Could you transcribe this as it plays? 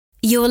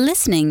You're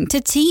listening to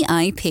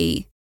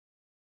TIP.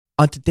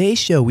 On today's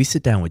show, we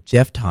sit down with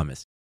Jeff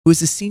Thomas, who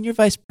is the Senior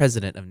Vice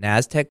President of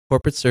Nasdaq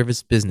Corporate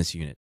Service Business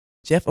Unit.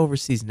 Jeff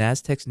oversees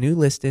Nasdaq's new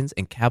listings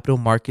and capital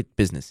market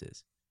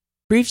businesses.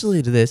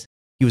 Previously to this,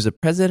 he was the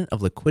President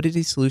of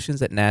Liquidity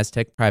Solutions at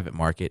Nasdaq Private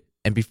Market,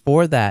 and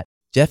before that,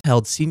 Jeff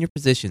held senior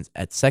positions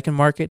at Second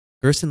Market,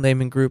 Gerson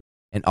Lehman Group,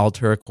 and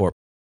Altura Corp.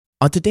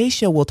 On today's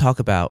show, we'll talk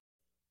about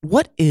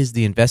what is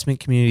the investment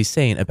community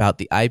saying about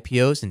the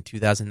IPOs in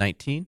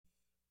 2019?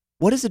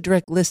 What is a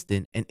direct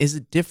listing, and is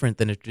it different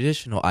than a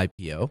traditional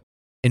IPO?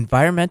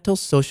 Environmental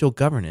social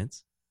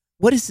governance.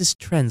 What is this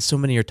trend so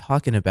many are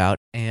talking about,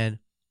 and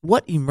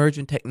what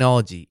emerging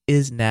technology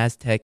is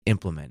Nasdaq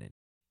implementing?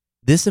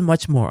 This and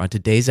much more on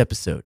today's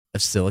episode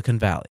of Silicon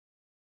Valley.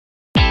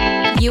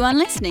 You are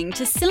listening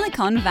to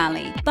Silicon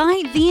Valley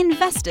by The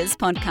Investors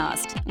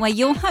Podcast, where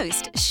your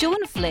host,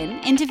 Sean Flynn,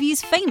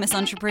 interviews famous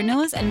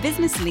entrepreneurs and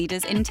business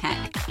leaders in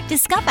tech.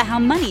 Discover how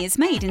money is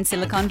made in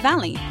Silicon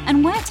Valley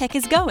and where tech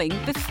is going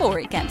before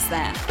it gets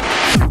there.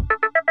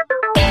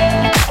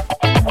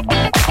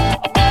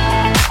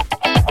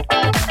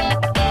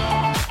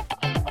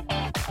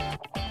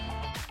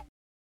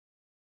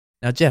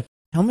 Now, Jeff,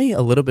 tell me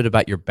a little bit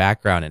about your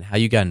background and how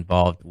you got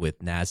involved with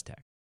Nasdaq.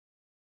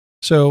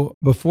 So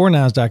before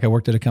Nasdaq, I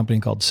worked at a company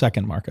called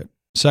Second Market.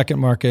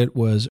 Second Market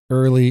was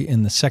early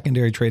in the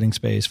secondary trading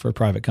space for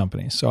private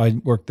companies. So I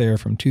worked there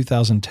from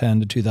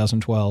 2010 to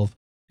 2012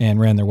 and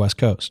ran their West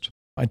Coast.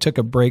 I took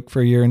a break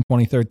for a year in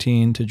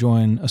 2013 to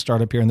join a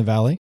startup here in the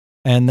Valley.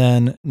 And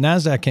then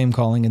Nasdaq came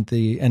calling at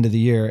the end of the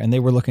year, and they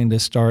were looking to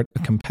start a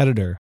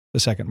competitor to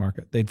Second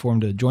Market. They'd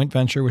formed a joint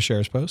venture with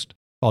SharesPost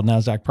called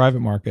Nasdaq Private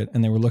Market,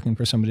 and they were looking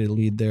for somebody to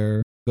lead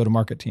their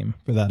go-to-market team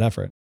for that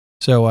effort.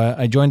 So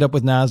I joined up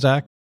with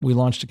Nasdaq. We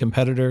launched a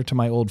competitor to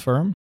my old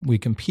firm. We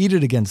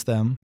competed against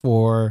them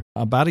for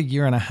about a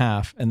year and a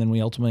half, and then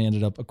we ultimately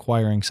ended up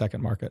acquiring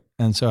Second Market.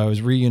 And so I was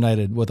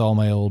reunited with all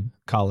my old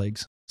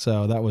colleagues.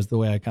 So that was the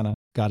way I kind of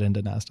got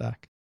into Nasdaq.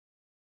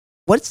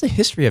 What's the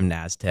history of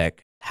Nasdaq?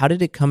 How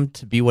did it come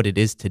to be what it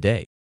is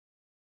today?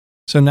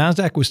 So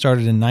Nasdaq was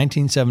started in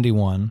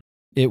 1971.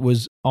 It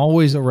was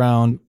always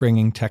around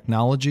bringing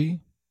technology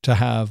to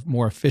have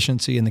more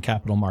efficiency in the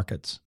capital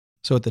markets.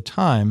 So at the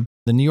time,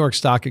 the New York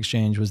Stock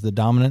Exchange was the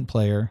dominant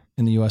player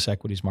in the U.S.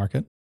 equities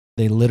market.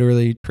 They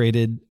literally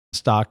traded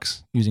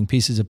stocks using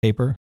pieces of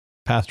paper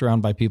passed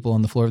around by people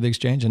on the floor of the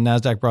exchange. And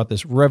Nasdaq brought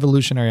this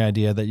revolutionary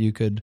idea that you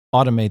could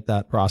automate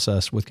that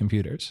process with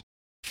computers.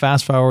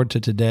 Fast forward to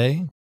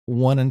today,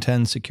 1 in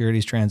 10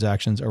 securities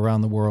transactions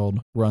around the world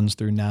runs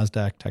through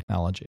Nasdaq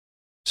technology.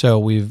 So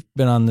we've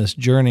been on this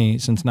journey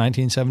since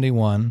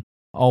 1971,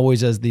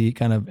 always as the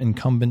kind of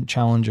incumbent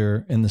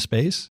challenger in the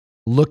space,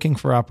 looking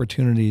for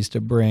opportunities to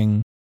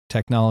bring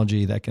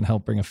technology that can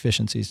help bring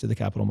efficiencies to the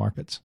capital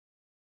markets.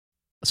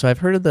 So I've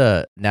heard of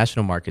the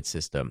national market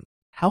system.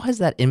 How has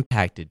that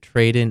impacted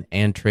trading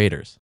and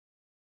traders?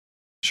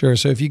 Sure.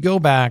 So if you go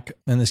back,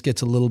 and this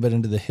gets a little bit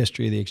into the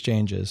history of the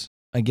exchanges,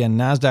 again,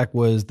 NASDAQ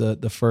was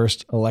the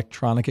first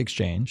electronic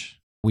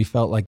exchange. We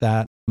felt like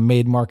that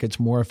made markets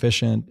more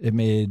efficient. It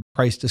made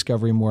price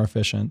discovery more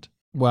efficient.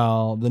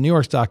 While the New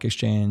York Stock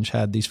Exchange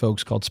had these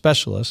folks called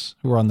specialists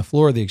who were on the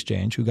floor of the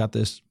exchange who got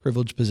this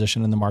privileged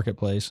position in the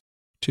marketplace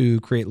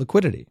to create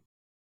liquidity.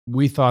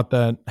 We thought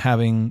that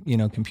having,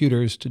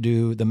 computers to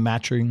do the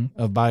matching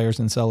of buyers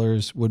and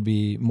sellers would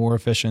be more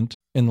efficient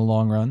in the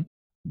long run.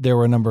 There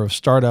were a number of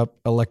startup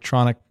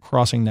electronic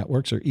crossing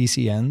networks, or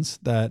ECNs,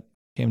 that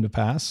came to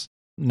pass.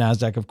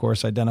 NASDAQ, of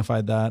course,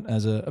 identified that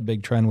as a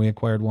big trend. We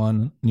acquired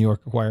one. New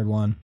York acquired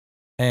one.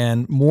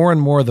 And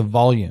more of the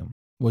volume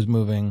was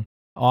moving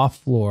off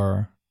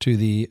floor to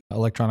the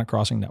electronic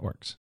crossing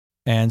networks.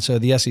 And so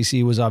the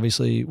SEC was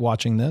obviously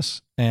watching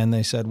this, and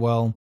they said,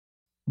 well,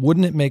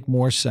 wouldn't it make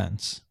more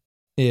sense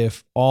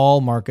if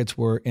all markets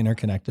were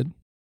interconnected,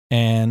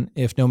 and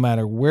if no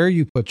matter where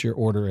you put your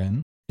order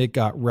in, it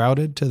got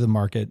routed to the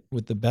market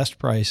with the best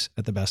price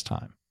at the best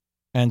time?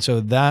 And so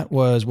that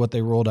was what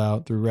they rolled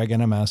out through Reg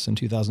NMS in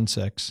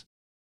 2006.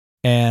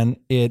 And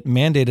it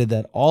mandated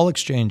that all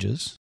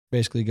exchanges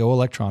basically go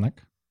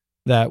electronic,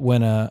 that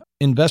when an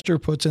investor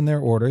puts in their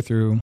order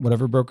through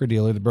whatever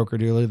broker-dealer, the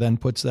broker-dealer then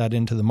puts that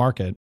into the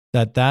market,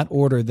 that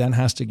order then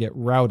has to get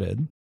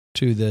routed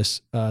to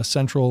this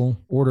central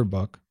order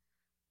book,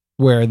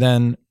 where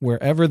then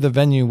wherever the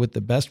venue with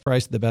the best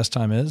price at the best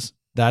time is,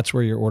 that's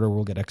where your order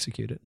will get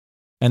executed.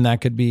 And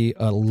that could be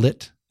a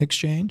lit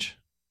exchange.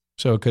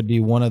 So it could be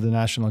one of the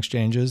national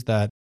exchanges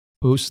that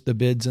posts the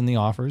bids and the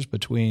offers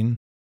between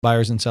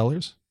buyers and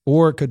sellers,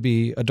 or it could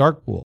be a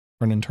dark pool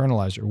or an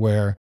internalizer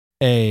where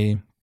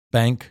a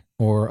bank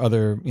or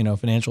other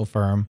financial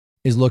firm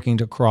is looking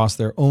to cross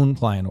their own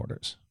client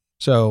orders.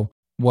 So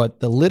what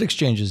the lit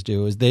exchanges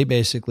do is they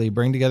basically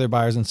bring together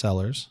buyers and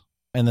sellers,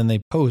 and then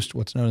they post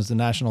what's known as the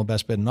national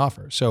best bid and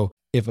offer. So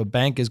if a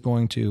bank is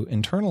going to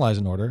internalize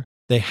an order,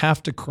 they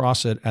have to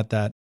cross it at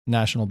that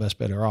national best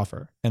bid or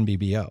offer,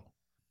 NBBO,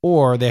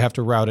 or they have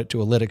to route it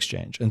to a lit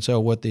exchange. And so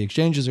what the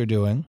exchanges are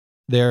doing,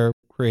 they're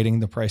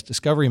creating the price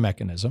discovery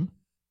mechanism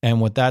And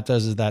what that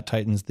does is that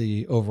tightens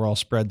the overall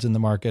spreads in the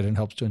market and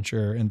helps to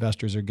ensure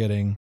investors are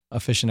getting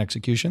efficient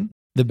execution.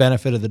 The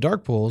benefit of the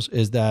dark pools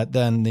is that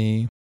then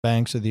the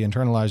banks or the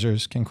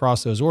internalizers can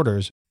cross those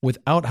orders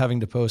without having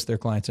to post their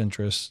clients'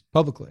 interests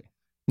publicly.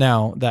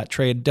 Now, that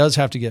trade does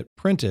have to get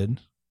printed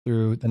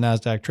through the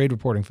Nasdaq trade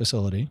reporting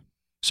facility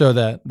so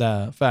that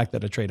the fact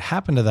that a trade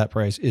happened to that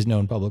price is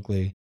known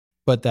publicly,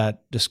 but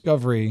that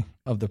discovery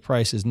of the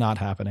price is not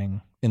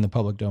happening in the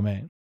public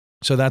domain.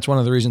 So that's one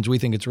of the reasons we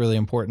think it's really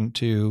important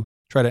to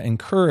try to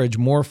encourage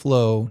more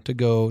flow to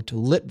go to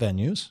lit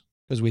venues,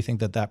 because we think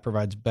that that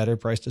provides better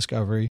price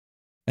discovery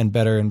and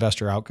better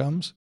investor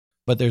outcomes.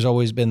 But there's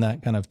always been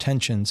that kind of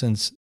tension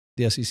since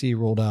the SEC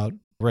rolled out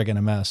Reg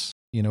NMS,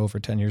 over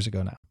 10 years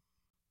ago now.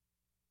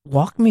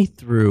 Walk me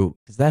through,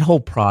 because that whole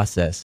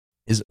process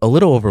is a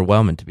little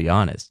overwhelming, to be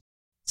honest.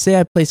 Say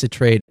I place a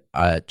trade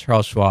at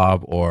Charles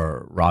Schwab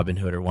or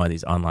Robinhood or one of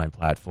these online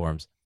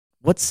platforms.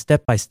 What's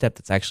step-by-step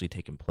that's actually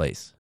taking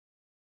place?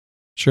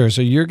 Sure.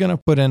 So you're going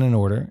to put in an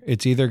order.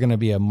 It's either going to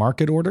be a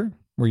market order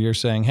where you're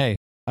saying, hey,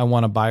 I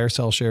want to buy or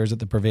sell shares at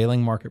the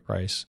prevailing market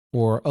price,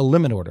 or a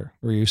limit order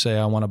where you say,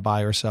 I want to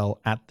buy or sell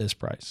at this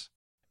price.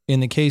 In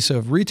the case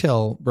of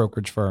retail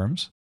brokerage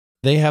firms,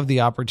 they have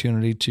the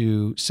opportunity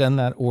to send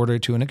that order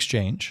to an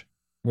exchange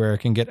where it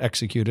can get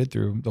executed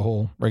through the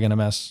whole Reg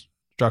NMS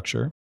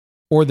structure.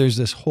 Or there's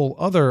this whole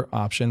other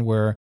option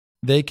where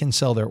they can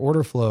sell their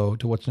order flow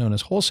to what's known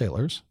as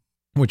wholesalers,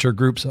 which are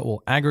groups that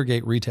will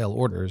aggregate retail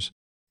orders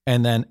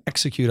and then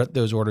execute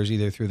those orders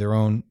either through their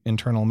own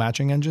internal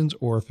matching engines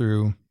or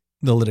through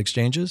the lit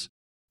exchanges.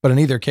 But in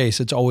either case,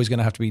 it's always going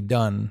to have to be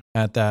done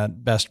at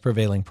that best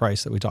prevailing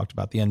price that we talked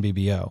about, the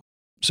NBBO.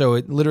 So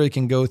it literally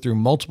can go through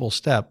multiple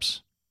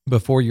steps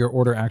before your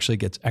order actually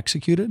gets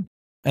executed.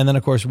 And then,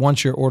 of course,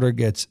 once your order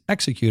gets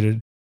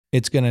executed,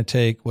 it's going to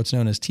take what's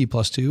known as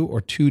T+2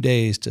 or 2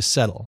 days to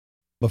settle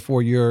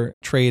before your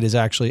trade is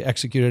actually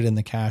executed and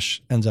the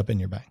cash ends up in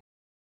your bank.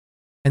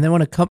 And then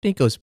when a company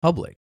goes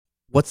public,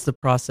 what's the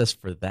process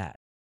for that?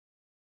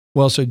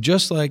 Well, so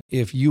just like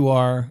if you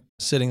are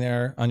sitting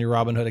there on your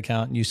Robinhood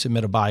account and you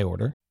submit a buy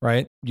order,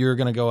 right? You're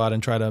going to go out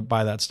and try to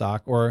buy that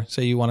stock. Or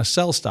say you want to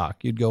sell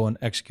stock, you'd go and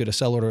execute a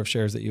sell order of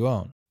shares that you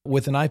own.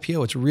 With an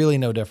IPO, it's really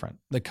no different.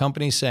 The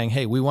company's saying,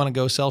 hey, we want to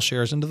go sell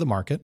shares into the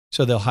market.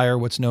 So they'll hire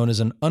what's known as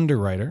an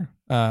underwriter,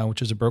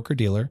 which is a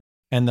broker-dealer,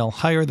 and they'll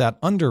hire that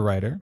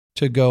underwriter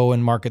to go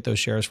and market those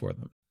shares for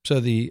them. So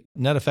the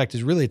net effect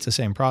is really, it's the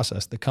same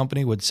process. The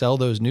company would sell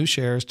those new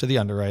shares to the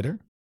underwriter,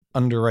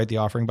 underwrite the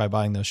offering by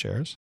buying those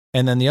shares.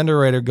 And then the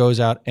underwriter goes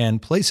out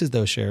and places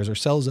those shares or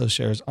sells those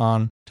shares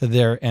on to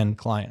their end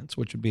clients,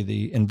 which would be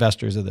the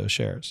investors of those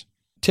shares.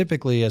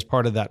 Typically, as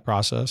part of that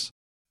process,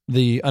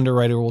 the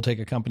underwriter will take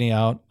a company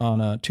out on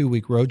a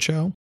 2-week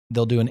roadshow.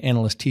 They'll do an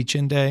analyst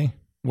teach-in day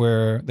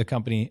where the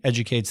company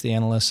educates the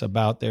analysts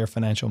about their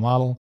financial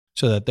model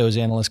so that those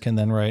analysts can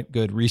then write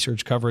good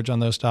research coverage on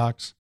those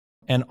stocks.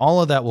 And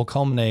all of that will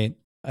culminate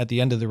at the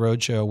end of the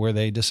roadshow where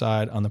they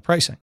decide on the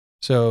pricing.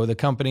 So the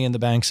company and the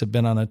banks have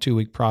been on a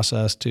 2-week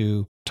process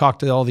to talk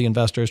to all the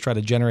investors, try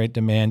to generate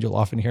demand. You'll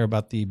often hear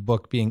about the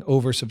book being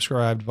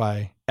oversubscribed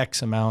by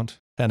X amount,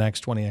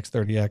 10X, 20X,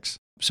 30X.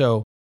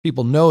 So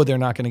people know they're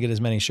not going to get as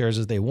many shares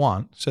as they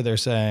want. So they're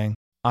saying,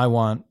 I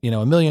want,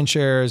 1 million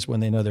shares when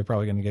they know they're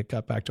probably going to get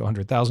cut back to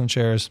 100,000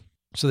 shares.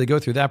 So they go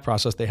through that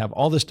process. They have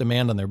all this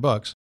demand on their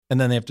books,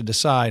 and then they have to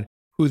decide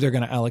who they're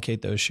going to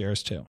allocate those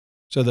shares to.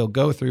 So they'll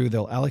go through,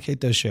 they'll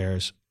allocate those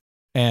shares,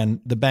 and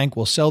the bank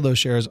will sell those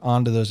shares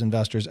onto those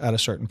investors at a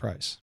certain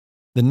price.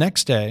 The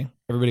next day,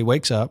 everybody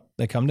wakes up,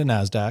 they come to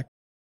Nasdaq,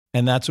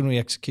 and that's when we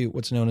execute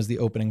what's known as the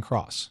opening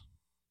cross.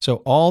 So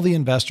all the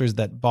investors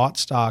that bought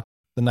stock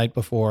the night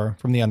before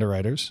from the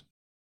underwriters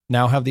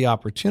now have the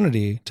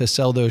opportunity to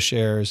sell those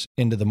shares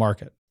into the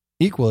market.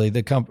 Equally,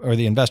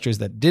 the investors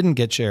that didn't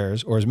get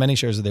shares or as many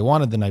shares as they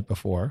wanted the night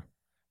before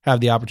have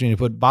the opportunity to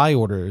put buy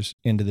orders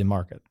into the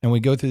market. And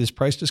we go through this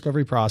price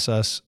discovery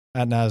process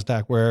at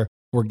Nasdaq where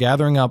we're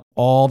gathering up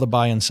all the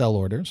buy and sell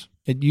orders.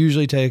 It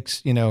usually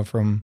takes,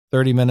 from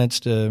 30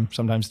 minutes to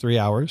sometimes 3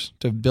 hours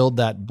to build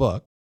that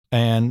book.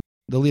 And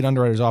the lead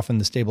underwriter is often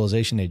the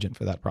stabilization agent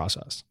for that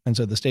process. And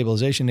so the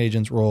stabilization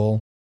agent's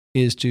role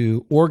is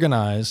to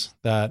organize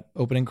that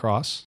opening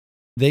cross.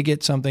 They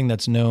get something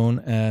that's known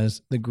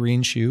as the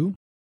green shoe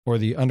or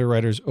the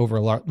underwriter's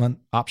over-allotment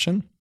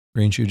option.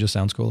 Green shoe just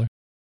sounds cooler.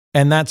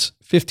 And that's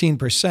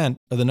 15%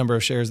 of the number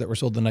of shares that were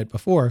sold the night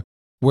before,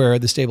 where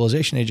the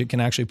stabilization agent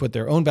can actually put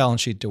their own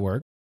balance sheet to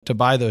work to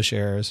buy those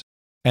shares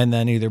and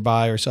then either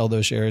buy or sell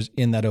those shares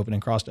in that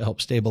opening cross to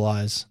help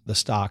stabilize the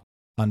stock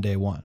on day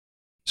one.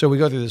 So we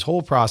go through this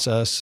whole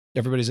process.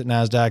 Everybody's at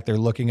Nasdaq. They're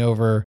looking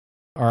over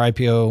our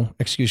IPO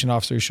execution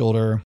officer's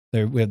shoulder.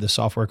 We have this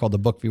software called the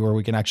Book Viewer.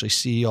 We can actually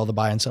see all the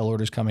buy and sell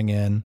orders coming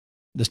in.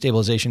 The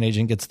stabilization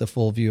agent gets the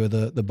full view of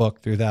the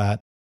book through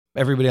that.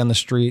 Everybody on the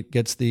street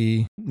gets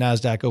the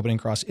Nasdaq opening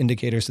cross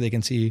indicator so they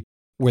can see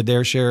where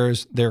their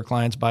shares, their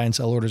clients' buy and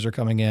sell orders are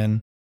coming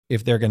in,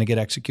 if they're going to get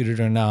executed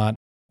or not,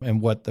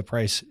 and what the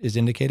price is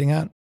indicating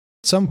at. At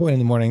some point in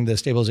the morning, the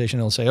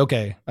stabilization will say,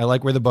 okay, I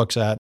like where the book's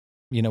at.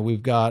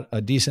 we've got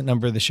a decent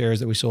number of the shares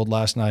that we sold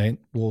last night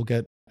will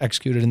get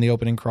executed in the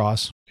opening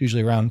cross,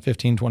 usually around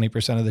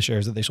 15-20% of the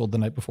shares that they sold the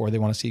night before they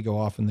want to see go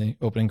off in the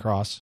opening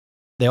cross.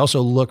 They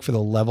also look for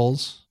the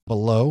levels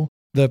below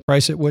the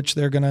price at which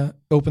they're going to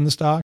open the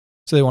stock.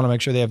 So they want to make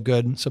sure they have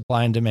good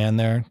supply and demand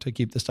there to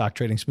keep the stock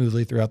trading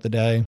smoothly throughout the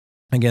day.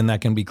 Again,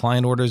 that can be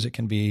client orders. It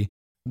can be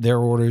their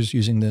orders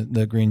using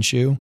the green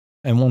shoe.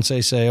 And once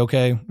they say,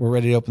 okay, we're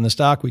ready to open the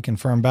stock, we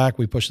confirm back,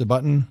 we push the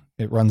button,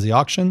 it runs the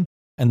auction,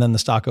 and then the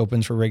stock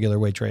opens for regular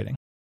way trading.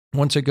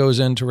 Once it goes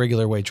into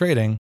regular way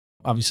trading,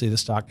 obviously the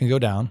stock can go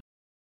down.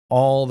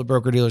 All the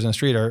broker dealers in the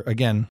street are,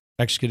 again,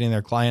 executing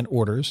their client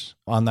orders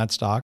on that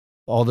stock.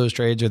 All those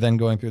trades are then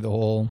going through the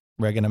whole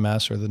Reg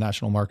NMS or the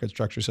National Market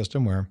Structure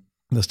System where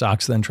the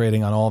stock's then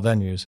trading on all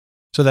venues.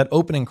 So that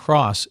opening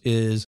cross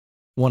is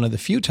one of the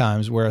few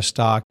times where a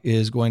stock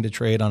is going to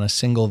trade on a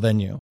single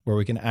venue where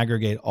we can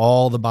aggregate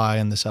all the buy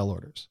and the sell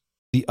orders.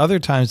 The other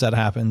times that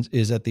happens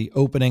is at the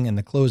opening and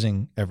the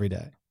closing every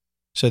day.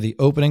 So the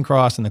opening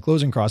cross and the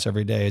closing cross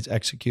every day is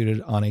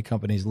executed on a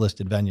company's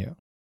listed venue.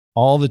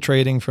 All the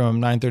trading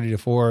from 9:30 to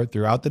 4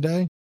 throughout the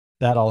day,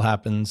 that all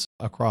happens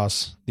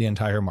across the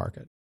entire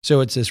market.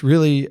 So it's this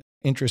really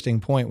interesting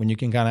point when you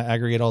can kind of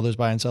aggregate all those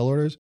buy and sell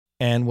orders.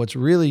 And what's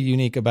really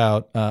unique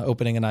about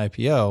opening an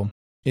IPO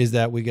is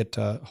that we get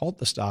to halt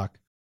the stock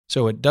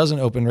so it doesn't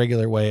open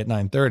regular way at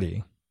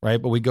 9:30,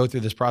 right? But we go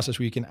through this process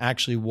where you can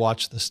actually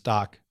watch the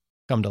stock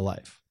come to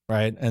life,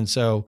 right? And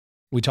so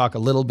we talk a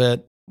little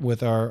bit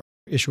with our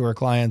issuer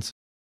clients.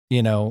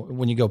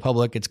 When you go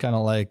public, it's kind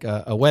of like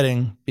a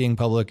wedding. Being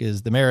public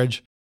is the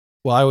marriage.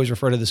 Well, I always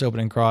refer to this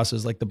opening cross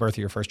as like the birth of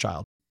your first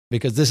child,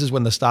 because this is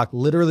when the stock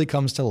literally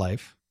comes to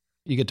life.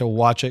 You get to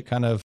watch it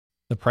kind of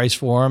the price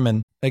form.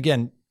 And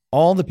again,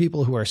 all the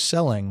people who are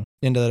selling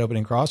into that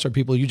opening cross are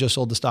people you just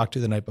sold the stock to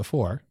the night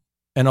before.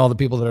 And all the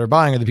people that are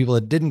buying are the people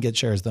that didn't get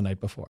shares the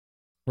night before,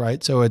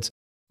 right? So it's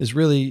this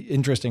really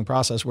interesting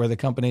process where the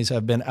companies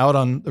have been out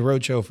on the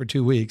roadshow for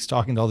 2 weeks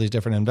talking to all these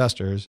different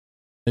investors.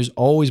 There's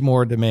always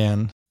more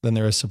demand than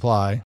there is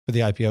supply for the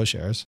IPO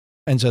shares.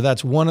 And so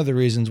that's one of the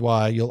reasons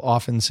why you'll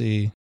often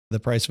see the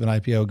price of an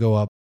IPO go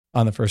up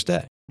on the first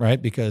day,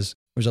 right? Because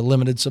there's a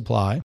limited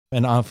supply.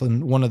 And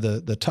often one of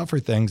the tougher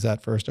things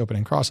that first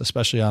opening cross,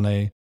 especially on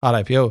a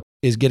hot IPO,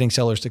 is getting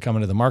sellers to come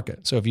into the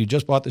market. So if you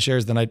just bought the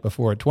shares the night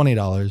before at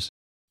 $20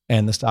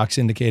 and the stock's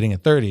indicating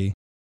at 30,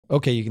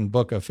 okay, you can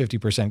book a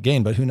 50%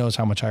 gain, but who knows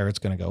how much higher it's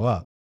going to go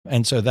up.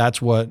 And so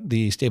that's what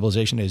the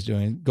stabilization is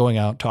doing, going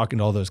out, talking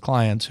to all those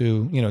clients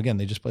who, again,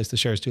 they just placed the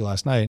shares to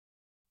last night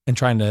and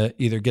trying to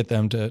either get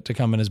them to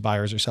come in as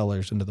buyers or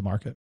sellers into the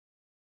market.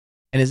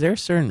 And is there a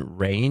certain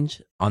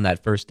range on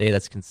that first day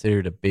that's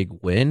considered a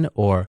big win,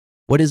 or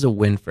what is a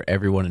win for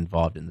everyone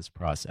involved in this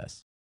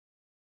process?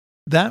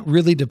 That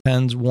really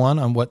depends, one,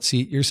 on what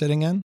seat you're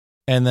sitting in,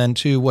 and then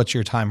two, what's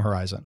your time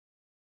horizon,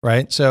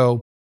 right?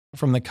 So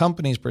from the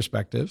company's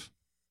perspective,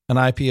 an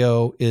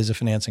IPO is a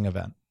financing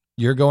event.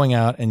 You're going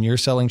out and you're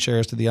selling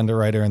shares to the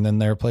underwriter, and then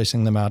they're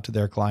placing them out to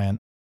their client.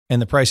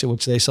 And the price at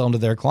which they sell them to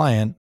their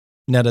client,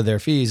 net of their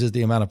fees, is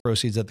the amount of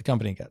proceeds that the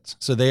company gets.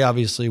 So they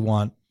obviously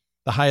want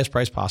the highest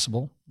price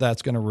possible.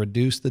 That's going to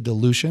reduce the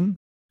dilution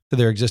to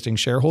their existing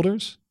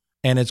shareholders,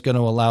 and it's going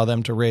to allow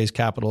them to raise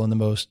capital in the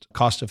most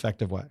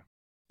cost-effective way.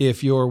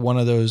 If you're one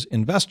of those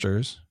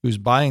investors who's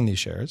buying these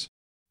shares,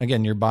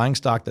 again, you're buying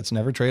stock that's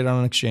never traded on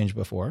an exchange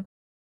before.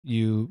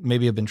 You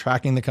maybe have been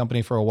tracking the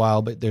company for a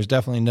while, but there's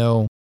definitely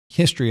no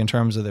history in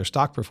terms of their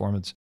stock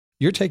performance.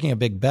 You're taking a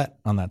big bet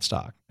on that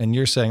stock, and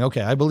you're saying,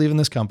 okay, I believe in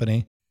this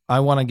company. I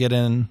want to get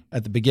in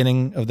at the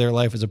beginning of their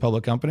life as a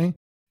public company,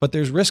 but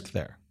there's risk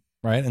there,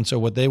 right? And so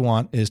what they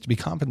want is to be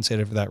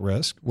compensated for that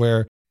risk,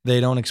 where they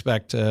don't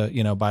expect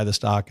to, buy the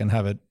stock and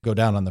have it go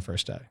down on the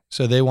first day.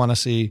 So they want to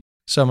see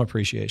some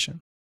appreciation.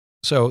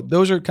 So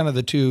those are kind of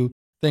the two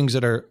things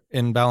that are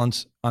in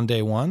balance on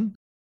day one.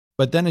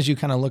 But then as you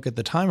kind of look at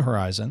the time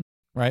horizon,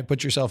 right,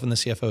 put yourself in the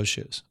CFO's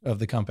shoes of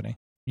the company.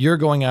 You're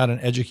going out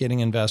and educating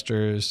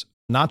investors,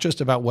 not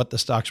just about what the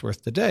stock's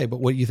worth today,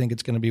 but what you think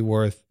it's going to be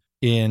worth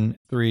in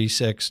 3,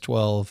 6,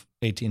 12,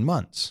 18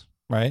 months,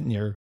 right? And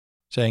you're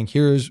saying,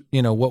 here's,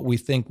 what we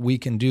think we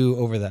can do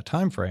over that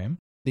time frame.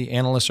 The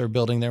analysts are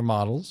building their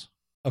models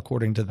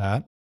according to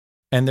that.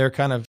 And they're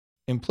kind of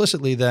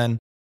implicitly then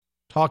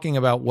talking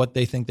about what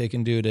they think they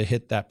can do to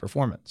hit that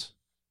performance.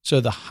 So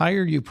the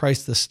higher you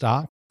price the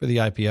stock for the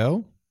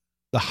IPO,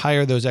 the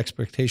higher those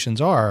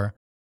expectations are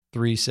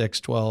 3, 6,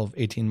 12,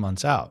 18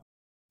 months out.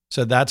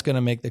 So that's going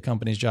to make the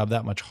company's job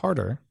that much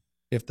harder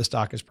if the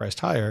stock is priced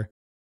higher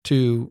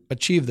to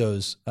achieve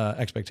those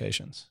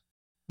expectations.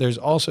 There's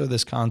also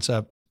this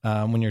concept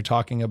when you're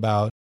talking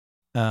about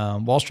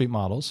Wall Street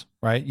models,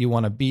 right? You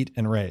want to beat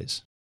and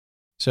raise.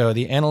 So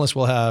the analysts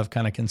will have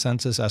kind of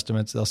consensus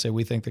estimates. They'll say,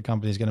 we think the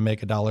company is going to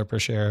make $1 per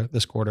share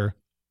this quarter.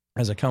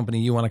 As a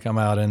company, you want to come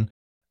out and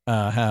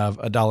have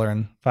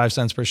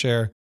 $1.05 per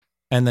share.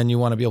 And then you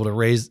want to be able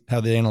to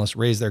have the analysts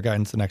raise their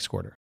guidance the next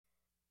quarter.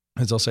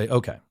 As they'll say,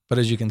 okay, but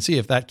as you can see,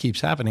 if that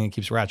keeps happening, it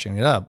keeps ratcheting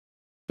it up.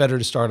 better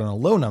to start on a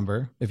low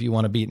number if you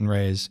want to beat and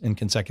raise in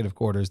consecutive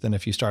quarters than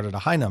if you start at a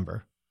high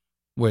number,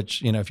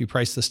 which, if you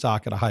price the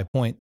stock at a high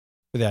point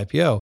for the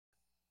IPO,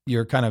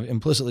 you're kind of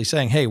implicitly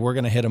saying, hey, we're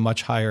going to hit a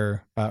much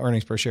higher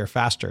earnings per share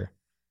faster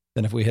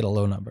than if we hit a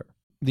low number.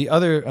 The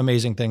other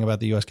amazing thing about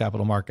the US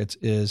capital markets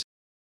is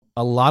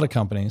a lot of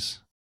companies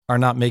are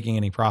not making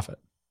any profit,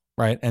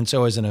 right? And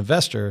so as an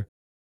investor,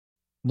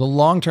 the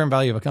long-term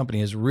value of a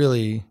company is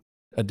really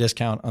a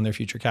discount on their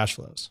future cash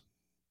flows.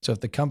 So if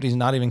the company's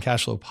not even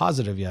cash flow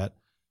positive yet,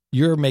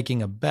 you're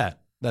making a bet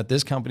that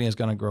this company is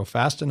going to grow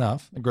fast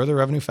enough, grow their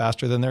revenue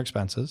faster than their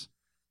expenses,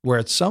 where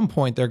at some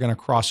point they're going to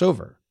cross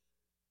over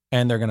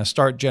and they're going to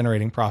start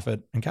generating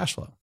profit and cash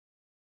flow.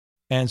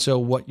 And so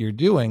what you're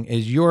doing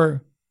is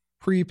you're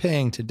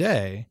prepaying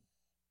today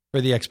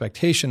for the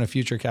expectation of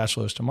future cash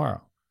flows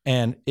tomorrow.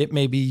 And it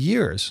may be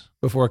years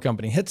before a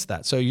company hits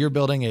that. So you're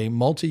building a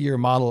multi-year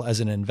model as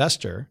an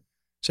investor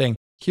saying,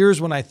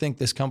 here's when I think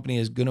this company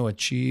is going to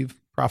achieve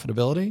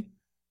profitability,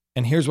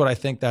 and here's what I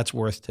think that's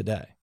worth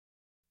today.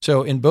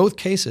 So in both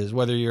cases,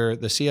 whether you're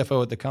the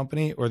CFO at the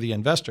company or the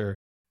investor,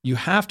 you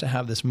have to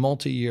have this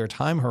multi-year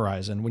time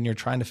horizon when you're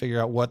trying to figure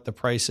out what the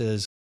price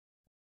is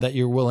that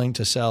you're willing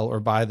to sell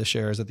or buy the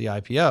shares at the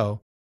IPO,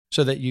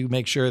 so that you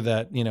make sure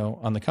that,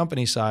 on the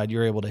company side,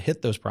 you're able to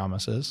hit those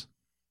promises,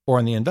 or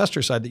on the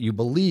investor side, that you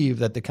believe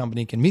that the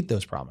company can meet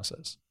those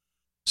promises.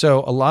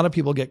 So a lot of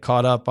people get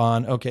caught up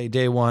on, okay,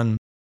 day one,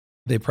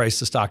 they priced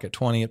the stock at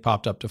 20, it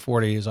popped up to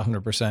 40, is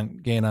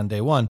 100% gain on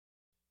day one.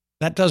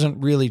 That doesn't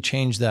really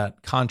change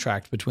that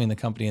contract between the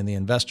company and the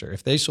investor.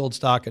 If they sold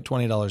stock at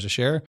 $20 a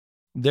share,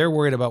 they're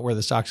worried about where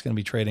the stock's going to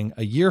be trading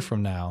a year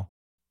from now,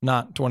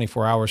 not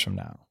 24 hours from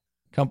now.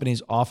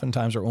 Companies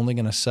oftentimes are only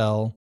going to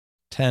sell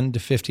 10 to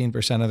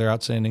 15% of their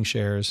outstanding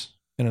shares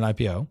in an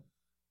IPO.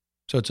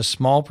 So it's a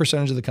small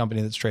percentage of the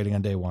company that's trading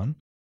on day one.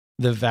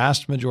 The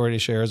vast majority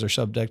of shares are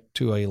subject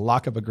to a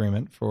lockup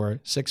agreement for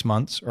 6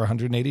 months or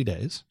 180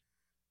 days.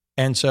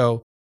 And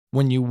so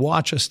when you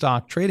watch a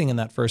stock trading in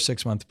that first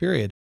 6-month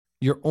period,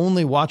 you're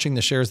only watching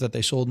the shares that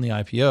they sold in the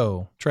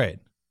IPO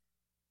trade.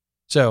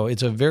 So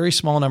it's a very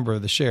small number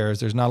of the shares.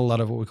 There's not a lot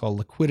of what we call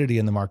liquidity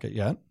in the market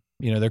yet.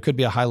 There could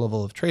be a high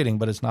level of trading,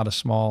 but it's not a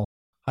small,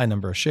 high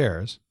number of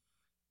shares.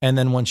 And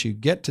then once you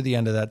get to the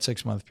end of that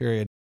 6-month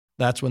period,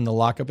 that's when the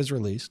lockup is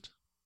released.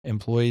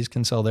 Employees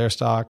can sell their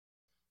stock.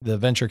 The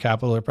venture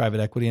capital or private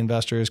equity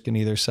investors can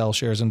either sell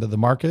shares into the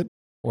market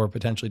or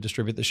potentially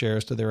distribute the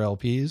shares to their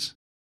LPs.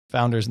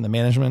 Founders and the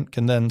management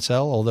can then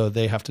sell, although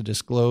they have to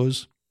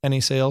disclose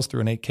any sales through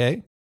an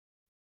 8K,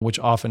 which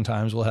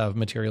oftentimes will have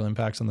material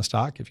impacts on the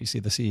stock. If you see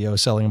the CEO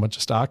selling a bunch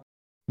of stock,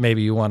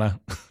 maybe you want to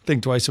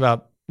think twice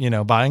about,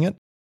 buying it.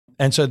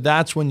 And so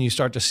that's when you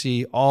start to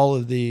see all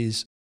of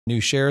these new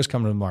shares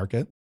come to the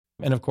market.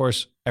 And of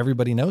course,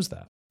 everybody knows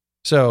that.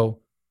 So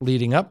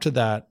leading up to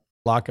that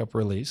lockup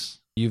release,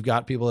 you've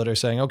got people that are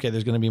saying, okay,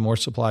 there's going to be more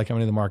supply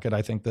coming to the market.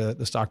 I think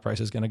the stock price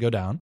is going to go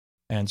down.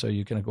 And so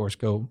you can, of course,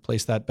 go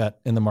place that bet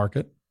in the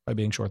market by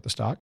being short the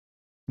stock.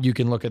 You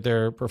can look at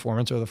their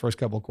performance over the first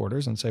couple of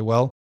quarters and say,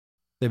 well,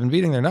 they've been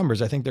beating their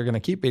numbers. I think they're going to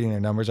keep beating their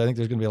numbers. I think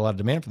there's going to be a lot of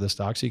demand for this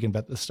stock. So you can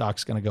bet the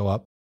stock's going to go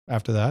up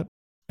after that.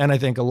 And I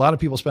think a lot of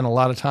people spend a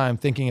lot of time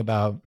thinking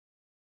about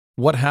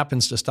what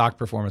happens to stock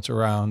performance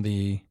around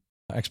the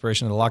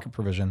expiration of the lockup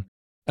provision.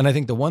 And I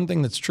think the one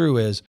thing that's true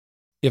is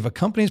if a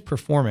company's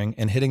performing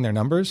and hitting their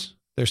numbers,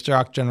 their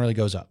stock generally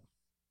goes up,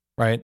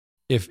 right?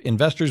 If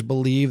investors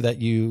believe that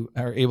you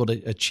are able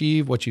to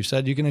achieve what you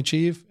said you can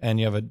achieve and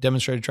you have a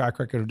demonstrated track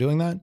record of doing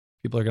that,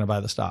 people are going to buy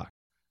the stock.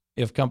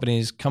 If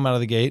companies come out of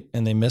the gate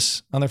and they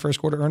miss on their first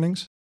quarter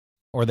earnings,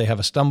 or they have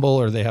a stumble,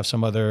 or they have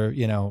some other,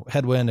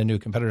 headwind, a new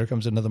competitor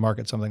comes into the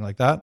market, something like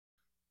that,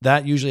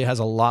 that usually has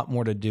a lot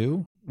more to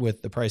do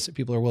with the price that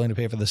people are willing to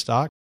pay for the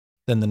stock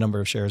than the number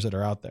of shares that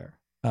are out there.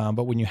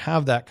 But when you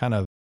have that kind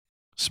of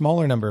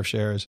smaller number of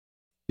shares,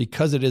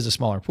 because it is a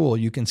smaller pool,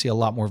 you can see a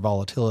lot more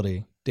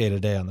volatility day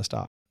to day on the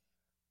stock.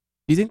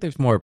 Do you think there's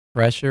more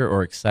pressure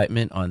or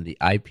excitement on the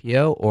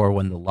IPO or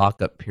when the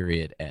lockup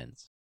period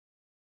ends?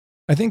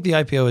 I think the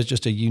IPO is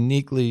just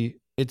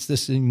it's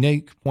this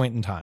unique point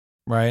in time,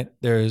 right?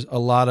 There's a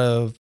lot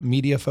of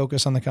media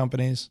focus on the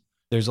companies.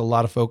 There's a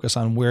lot of focus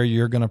on where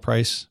you're going to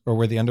price or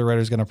where the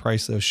underwriter is going to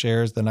price those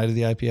shares the night of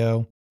the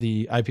IPO.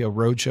 The IPO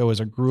roadshow is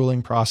a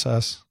grueling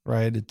process,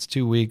 right? It's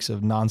 2 weeks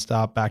of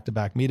nonstop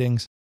back-to-back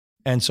meetings.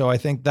 And so I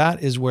think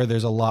that is where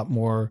there's a lot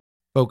more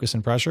focus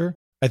and pressure.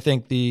 I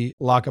think the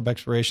lockup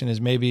expiration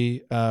is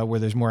maybe where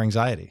there's more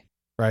anxiety,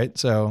 right?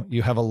 So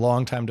you have a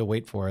long time to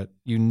wait for it.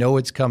 You know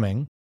it's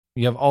coming.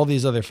 You have all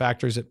these other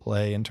factors at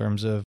play in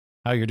terms of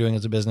how you're doing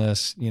as a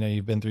business.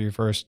 You've been through your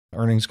first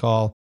earnings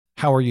call.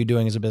 How are you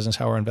doing as a business?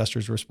 How are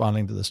investors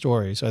responding to the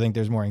story? So I think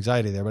there's more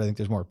anxiety there, but I think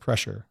there's more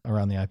pressure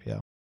around the IPO.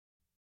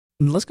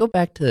 Let's go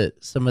back to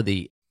some of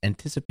the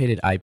anticipated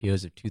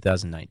IPOs of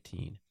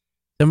 2019.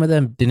 Some of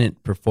them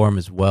didn't perform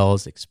as well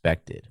as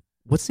expected.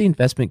 What's the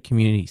investment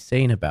community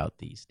saying about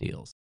these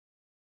deals?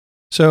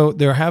 So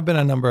there have been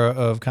a number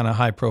of kind of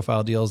high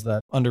profile deals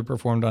that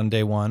underperformed on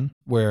day one,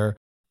 where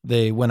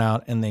they went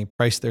out and they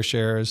priced their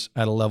shares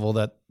at a level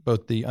that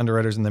both the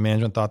underwriters and the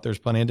management thought there's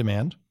plenty of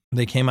demand.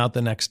 They came out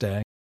the next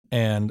day,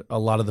 and a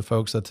lot of the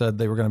folks that said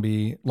they were going to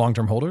be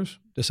long-term holders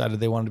decided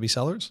they wanted to be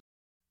sellers.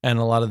 And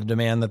a lot of the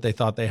demand that they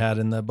thought they had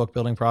in the book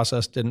building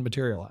process didn't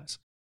materialize.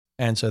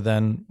 And so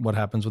then what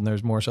happens when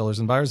there's more sellers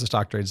than buyers? The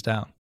stock trades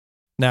down.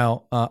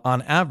 Now,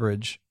 on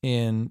average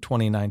in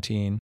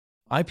 2019,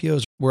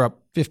 IPOs were up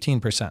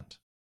 15%.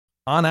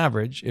 On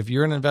average, if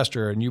you're an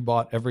investor and you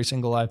bought every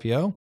single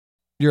IPO,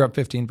 you're up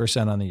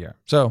 15% on the year.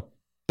 So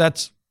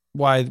that's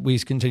why we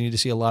continue to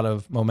see a lot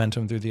of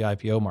momentum through the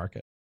IPO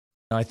market.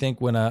 I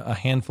think when a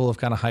handful of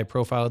kind of high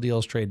profile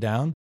deals trade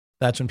down,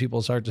 that's when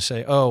people start to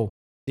say, oh,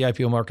 the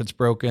IPO market's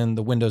broken,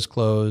 the window's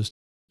closed.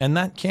 And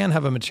that can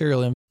have a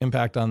material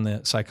impact on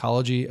the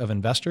psychology of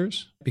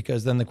investors,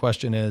 because then the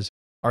question is,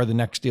 are the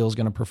next deals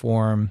going to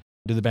perform?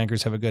 Do the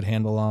bankers have a good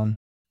handle on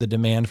the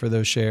demand for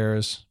those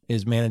shares?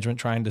 Is management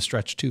trying to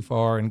stretch too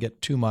far and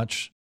get too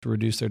much to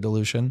reduce their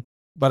dilution?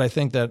 But I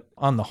think that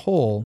on the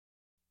whole,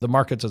 the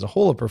markets as a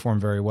whole have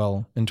performed very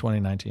well in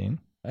 2019.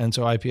 And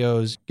so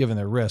IPOs, given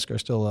their risk, are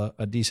still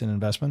a decent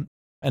investment.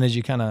 And as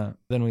you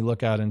then we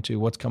look out into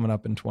what's coming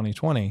up in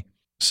 2020,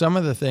 some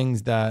of the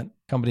things that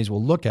companies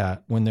will look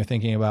at when they're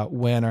thinking about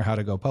when or how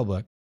to go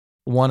public,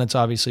 one, it's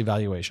obviously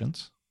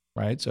valuations,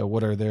 right? So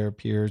what are their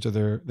peers or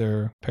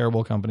their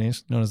comparable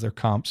companies, known as their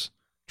comps,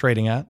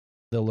 trading at?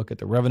 They'll look at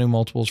the revenue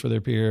multiples for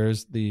their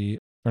peers, the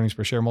earnings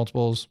per share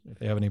multiples, if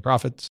they have any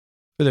profits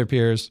for their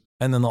peers.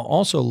 And then they'll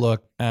also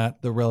look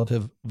at the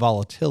relative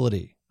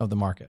volatility of the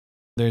market.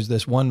 There's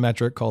this one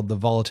metric called the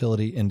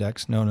volatility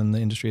index, known in the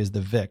industry as the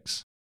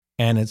VIX,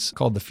 and it's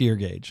called the fear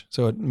gauge.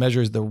 So it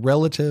measures the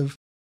relative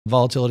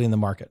volatility in the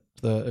market.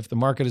 If the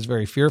market is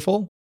very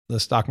fearful, the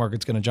stock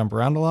market's going to jump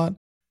around a lot. And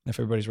if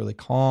everybody's really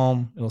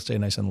calm, it'll stay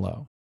nice and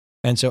low.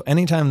 And so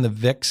anytime the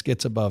VIX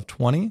gets above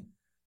 20,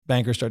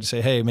 bankers start to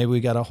say, hey, maybe we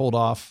got to hold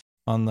off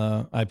on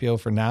the IPO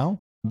for now,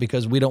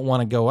 because we don't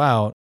want to go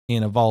out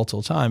in a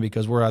volatile time,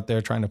 because we're out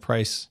there trying to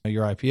price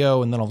your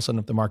IPO. And then all of a sudden,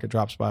 if the market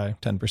drops by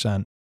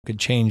 10%, it could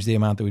change the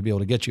amount that we'd be able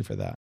to get you for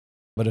that.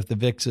 But if the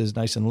VIX is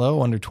nice and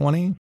low, under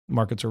 20,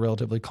 markets are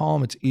relatively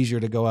calm, it's easier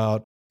to go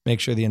out, make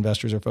sure the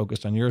investors are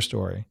focused on your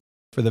story.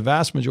 For the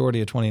vast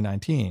majority of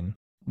 2019,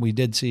 we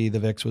did see the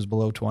VIX was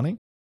below 20.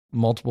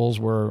 Multiples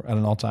were at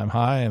an all-time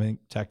high. I mean,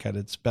 tech had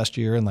its best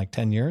year in like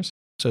 10 years.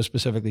 So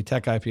specifically,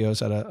 tech IPOs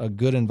had a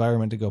good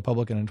environment to go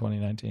public in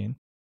 2019.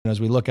 And as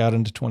we look out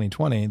into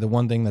 2020, the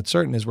one thing that's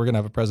certain is we're going to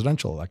have a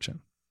presidential election.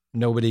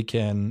 Nobody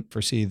can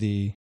foresee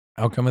the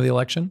outcome of the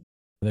election.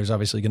 There's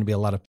obviously going to be a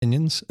lot of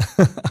opinions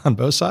on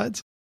both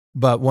sides.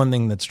 But one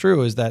thing that's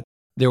true is that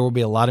there will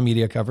be a lot of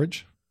media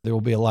coverage. There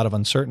will be a lot of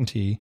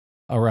uncertainty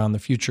around the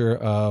future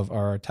of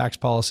our tax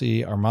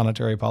policy, our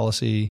monetary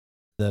policy,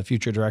 the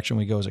future direction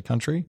we go as a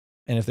country.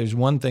 And if there's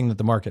one thing that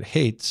the market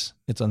hates,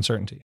 it's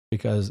uncertainty.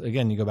 Because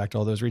again, you go back to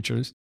all those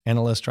researchers,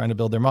 analysts trying to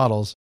build their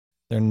models.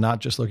 They're not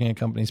just looking at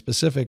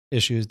company-specific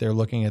issues. They're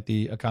looking at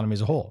the economy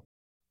as a whole.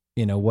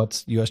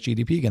 What's US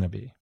GDP going to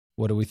be?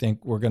 What do we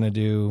think we're going to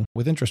do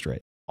with interest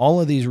rate? All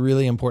of these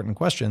really important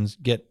questions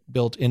get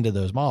built into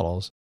those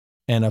models.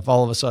 And if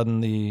all of a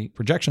sudden the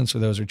projections for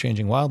those are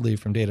changing wildly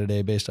from day to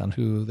day based on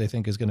who they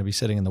think is going to be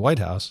sitting in the White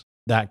House,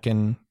 that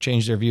can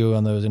change their view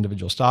on those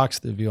individual stocks,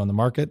 the view on the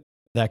market.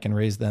 That can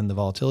raise then the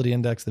volatility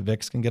index, the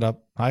VIX can get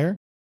up higher.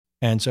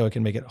 And so it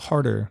can make it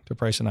harder to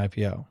price an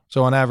IPO.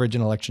 So on average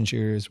in election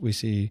years, we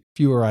see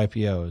fewer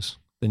IPOs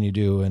than you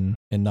do in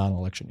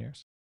non-election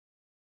years.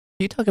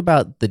 Can you talk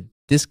about the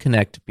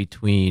disconnect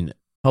between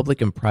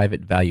public and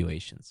private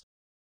valuations?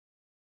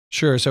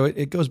 Sure. So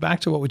it goes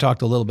back to what we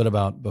talked a little bit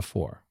about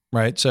before,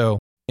 right? So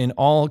in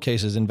all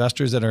cases,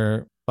 investors that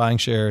are buying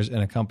shares in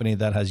a company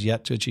that has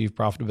yet to achieve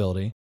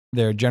profitability,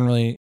 they're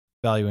generally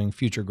valuing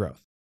future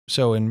growth.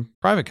 So in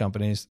private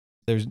companies,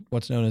 there's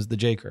what's known as the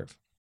J curve.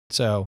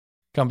 So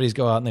companies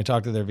go out and they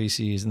talk to their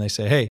VCs and they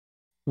say, hey,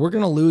 we're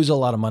going to lose a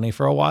lot of money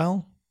for a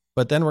while,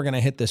 but then we're going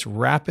to hit this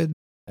rapid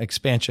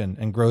expansion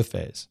and growth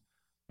phase.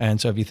 And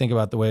so if you think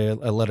about the way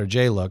a letter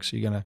J looks,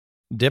 you're going to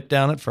dip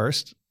down at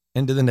first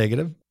into the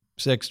negative,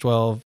 6,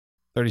 12,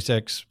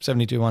 36,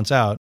 72 months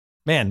out.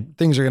 Man,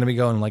 things are going to be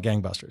going like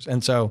gangbusters.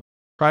 And so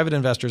private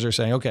investors are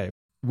saying, okay,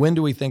 when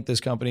do we think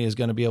this company is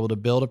going to be able to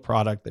build a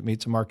product that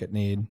meets a market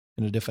need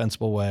in a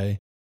defensible way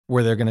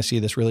where they're going to see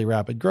this really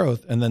rapid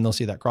growth, and then they'll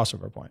see that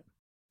crossover point.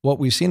 What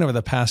we've seen over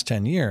the past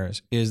 10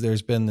 years is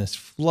there's been this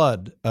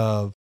flood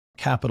of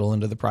capital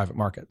into the private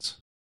markets.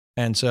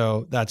 And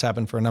so that's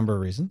happened for a number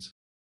of reasons.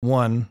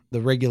 One,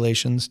 the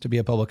regulations to be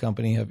a public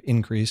company have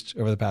increased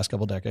over the past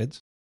couple of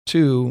decades.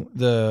 Two,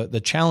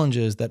 the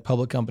challenges that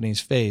public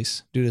companies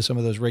face due to some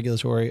of those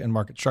regulatory and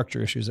market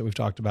structure issues that we've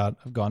talked about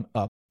have gone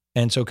up.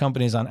 And so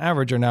companies on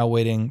average are now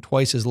waiting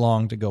twice as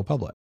long to go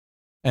public.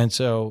 And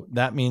so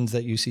that means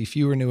that you see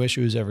fewer new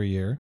issues every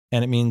year.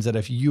 And it means that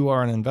if you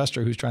are an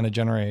investor who's trying to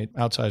generate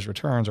outsized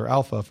returns or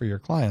alpha for your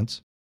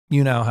clients,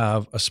 you now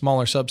have a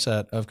smaller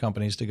subset of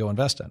companies to go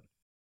invest in.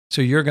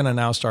 So you're going to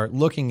now start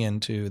looking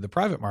into the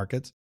private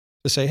markets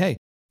to say, hey,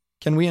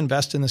 can we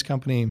invest in this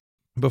company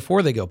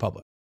before they go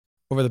public?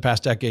 over the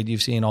past decade,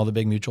 you've seen all the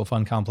big mutual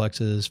fund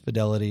complexes,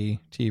 Fidelity,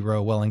 T.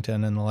 Rowe,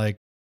 Wellington, and the like,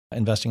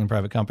 investing in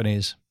private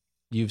companies.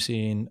 You've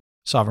seen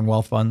sovereign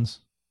wealth funds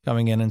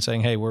coming in and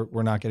saying, hey,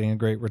 we're not getting a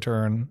great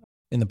return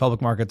in the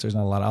public markets. There's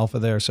not a lot of alpha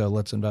there, so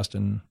let's invest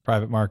in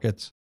private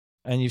markets.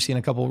 And you've seen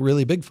a couple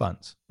really big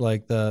funds,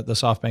 like the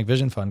SoftBank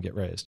Vision Fund, get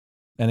raised.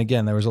 And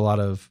again, there was a lot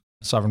of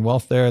sovereign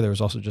wealth there. There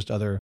was also just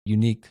other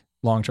unique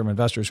long-term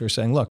investors who are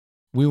saying, look,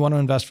 we want to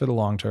invest for the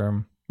long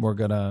term. We're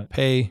going to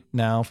pay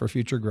now for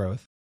future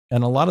growth.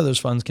 And a lot of those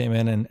funds came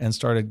in and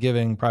started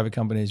giving private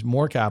companies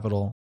more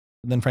capital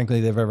than, frankly,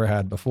 they've ever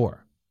had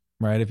before,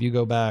 right? If you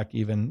go back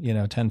even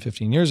 10,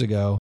 15 years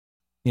ago,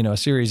 a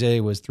Series A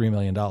was $3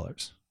 million,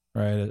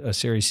 right? A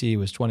Series C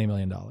was $20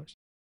 million.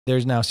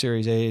 There's now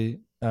Series A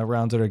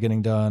rounds that are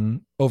getting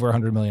done over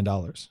 $100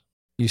 million.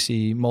 You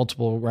see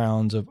multiple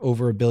rounds of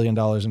over $1 billion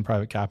in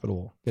private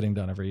capital getting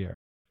done every year.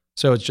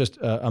 So it's just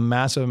a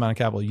massive amount of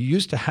capital. You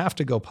used to have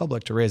to go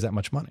public to raise that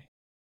much money.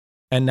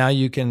 And now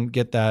you can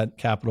get that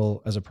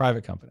capital as a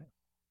private company.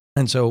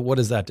 And so what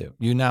does that do?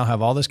 You now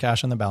have all this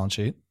cash on the balance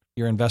sheet.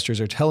 Your investors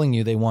are telling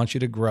you they want you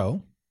to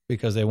grow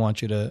because they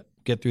want you to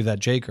get through that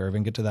J curve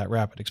and get to that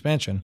rapid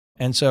expansion.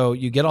 And so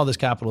you get all this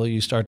capital,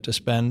 you start to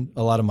spend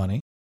a lot of money,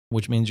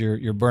 which means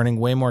you're burning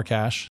way more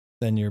cash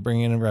than you're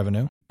bringing in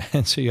revenue.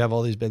 And so you have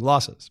all these big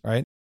losses,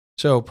 right?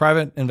 So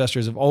private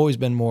investors have always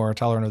been more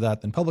tolerant of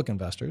that than public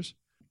investors.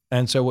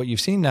 And so what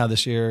you've seen now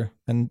this year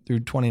and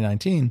through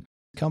 2019,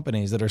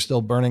 companies that are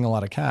still burning a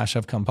lot of cash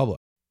have come public.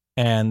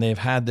 And they've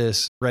had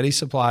this ready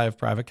supply of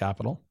private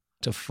capital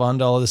to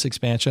fund all of this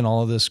expansion,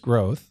 all of this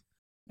growth.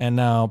 And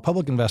now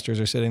public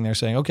investors are sitting there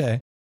saying, okay,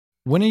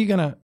 when are you going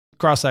to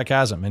cross that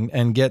chasm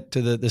and get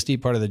to the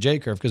steep part of the J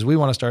curve? Because we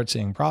want to start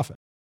seeing profit.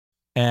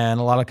 And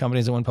a lot of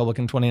companies that went public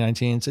in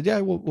 2019 said, yeah,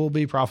 we'll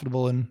be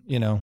profitable in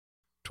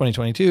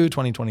 2022,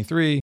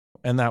 2023.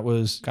 And that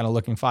was kind of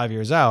looking 5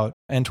 years out.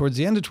 And towards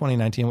the end of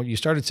 2019, what you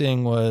started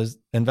seeing was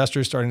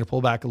investors starting to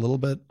pull back a little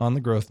bit on the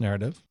growth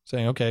narrative,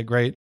 saying, okay,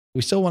 great.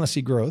 We still want to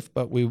see growth,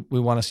 but we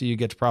want to see you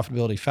get to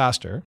profitability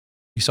faster.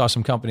 You saw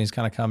some companies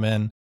kind of come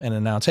in and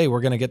announce, hey, we're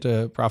going to get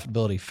to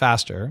profitability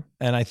faster.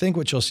 And I think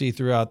what you'll see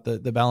throughout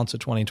the balance of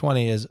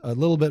 2020 is a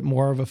little bit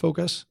more of a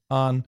focus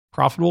on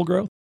profitable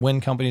growth when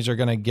companies are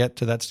going to get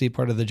to that steep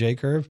part of the J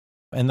curve.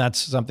 And that's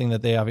something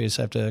that they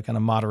obviously have to kind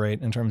of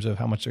moderate in terms of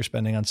how much they're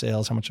spending on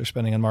sales, how much they're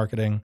spending on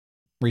marketing,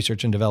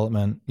 research and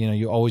development.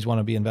 You always want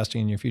to be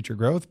investing in your future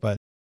growth, but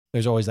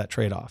there's always that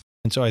trade-off.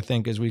 And so I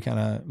think as we kind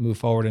of move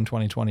forward in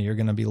 2020, you're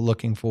going to be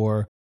looking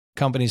for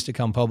companies to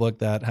come public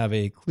that have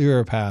a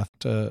clearer path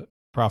to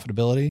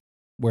profitability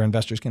where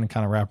investors can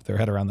kind of wrap their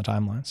head around the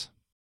timelines.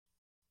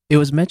 It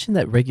was mentioned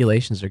that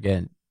regulations are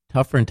getting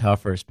tougher and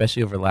tougher,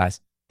 especially over the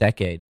last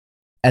decade.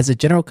 As a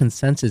general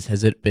consensus,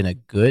 has it been a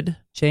good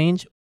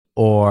change?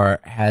 Or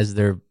has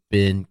there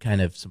been kind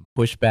of some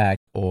pushback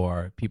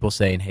or people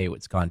saying, hey,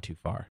 it's gone too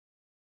far?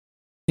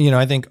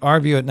 I think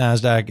our view at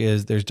Nasdaq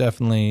is there's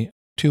definitely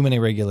too many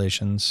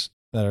regulations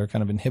that are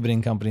kind of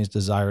inhibiting companies'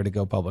 desire to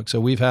go public.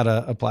 So we've had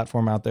a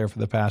platform out there for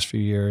the past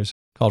few years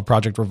called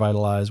Project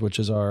Revitalize, which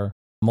is our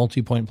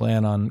multi-point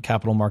plan on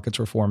capital markets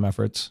reform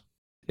efforts.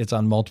 It's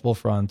on multiple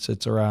fronts.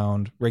 It's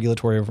around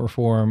regulatory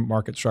reform,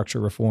 market structure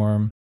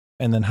reform,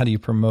 and then how do you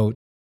promote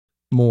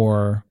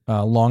more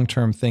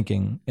long-term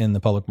thinking in the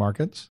public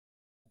markets.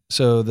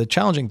 So the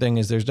challenging thing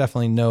is there's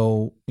definitely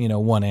no,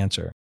 one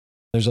answer.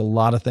 There's a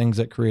lot of things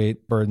that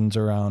create burdens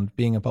around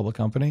being a public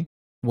company.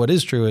 What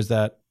is true is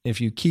that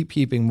if you keep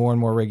heaping more and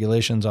more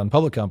regulations on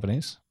public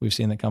companies, we've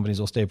seen that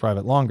companies will stay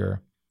private longer.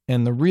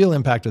 And the real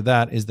impact of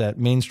that is that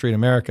Main Street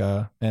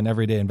America and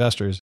everyday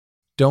investors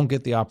don't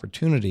get the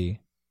opportunity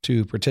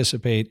to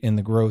participate in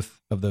the growth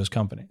of those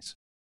companies.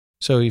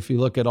 So if you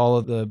look at all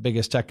of the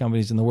biggest tech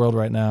companies in the world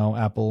right now,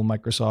 Apple,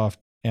 Microsoft,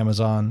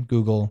 Amazon,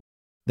 Google,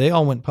 they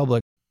all went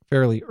public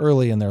fairly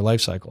early in their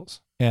life cycles.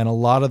 And a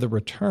lot of the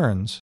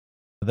returns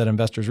that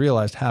investors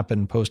realized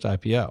happened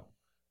post-IPO.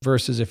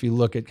 Versus if you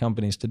look at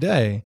companies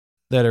today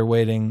that are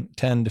waiting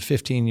 10 to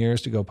 15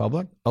 years to go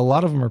public, a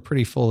lot of them are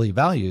pretty fully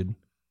valued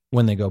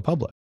when they go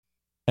public.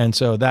 And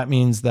so that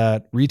means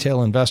that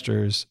retail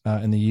investors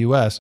in the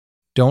US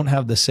don't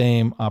have the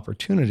same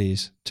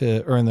opportunities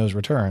to earn those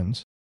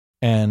returns.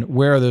 And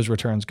where are those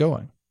returns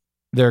going?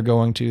 They're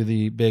going to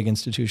the big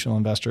institutional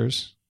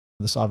investors,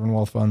 the sovereign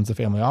wealth funds, the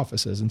family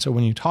offices. And so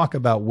when you talk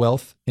about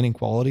wealth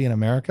inequality in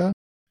America,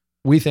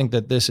 we think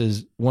that this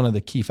is one of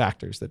the key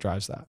factors that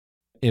drives that.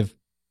 If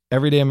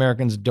everyday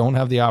Americans don't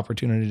have the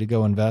opportunity to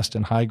go invest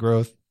in high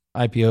growth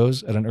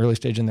IPOs at an early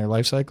stage in their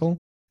life cycle,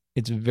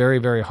 it's very,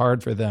 very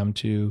hard for them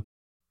to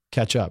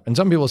catch up. And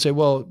some people say,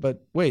 well,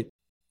 but wait,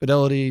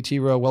 Fidelity, T.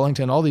 Rowe,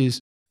 Wellington, all these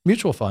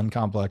mutual fund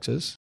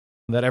complexes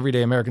that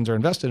everyday Americans are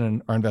invested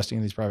in are investing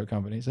in these private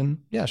companies. And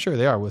yeah, sure,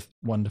 they are with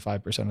 1% to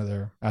 5% of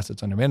their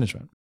assets under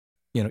management.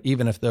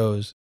 Even if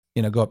those,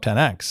 go up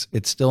 10x,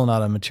 it's still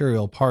not a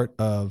material part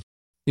of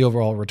the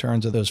overall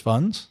returns of those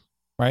funds,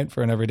 right?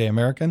 For an everyday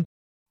American.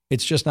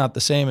 It's just not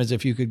the same as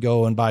if you could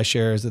go and buy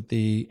shares at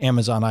the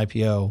Amazon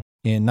IPO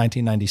in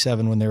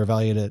 1997 when they were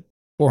valued at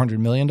 $400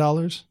 million.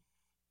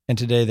 And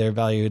today they're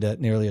valued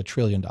at nearly $1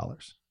 trillion.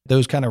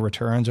 Those kind of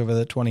returns over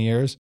the 20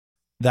 years,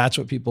 that's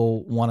what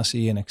people want to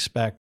see and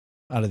expect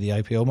out of the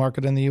IPO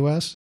market in the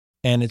US.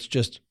 And it's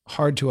just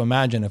hard to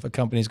imagine if a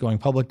company is going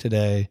public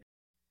today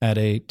at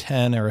a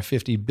 10 or a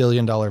 $50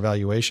 billion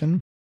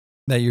valuation,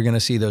 that you're going to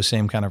see those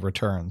same kind of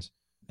returns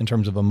in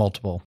terms of a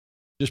multiple,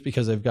 just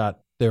because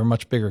they're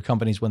much bigger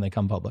companies when they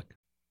come public.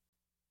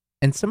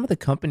 And some of the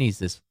companies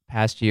this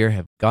past year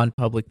have gone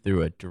public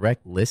through a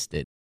direct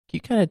listed. Can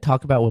you kind of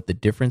talk about what the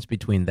difference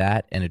between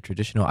that and a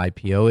traditional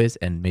IPO is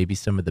and maybe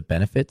some of the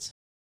benefits?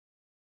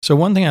 So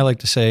one thing I like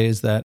to say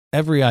is that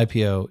every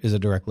IPO is a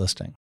direct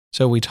listing.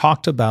 So we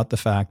talked about the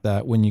fact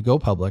that when you go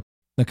public,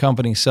 the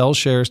company sells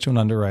shares to an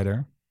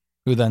underwriter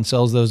who then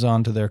sells those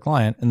on to their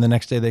client. And the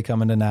next day they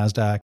come into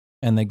Nasdaq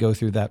and they go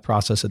through that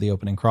process of the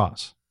opening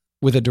cross.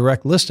 With a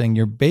direct listing,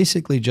 you're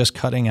basically just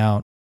cutting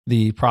out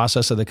the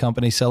process of the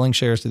company selling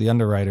shares to the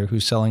underwriter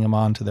who's selling them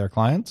on to their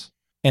clients.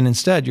 And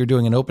instead, you're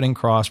doing an opening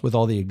cross with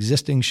all the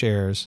existing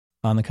shares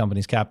on the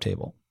company's cap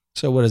table.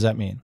 So what does that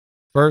mean?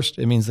 First,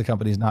 it means the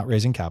company's not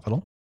raising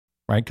capital,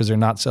 right? Because they're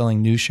not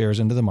selling new shares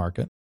into the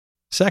market.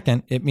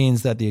 Second, it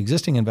means that the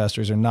existing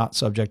investors are not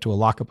subject to a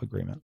lockup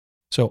agreement.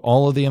 So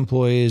all of the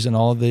employees and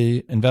all of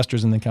the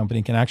investors in the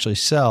company can actually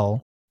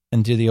sell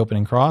and do the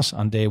opening cross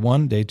on day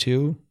 1, day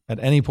 2, at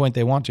any point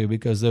they want to,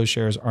 because those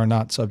shares are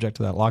not subject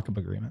to that lockup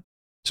agreement.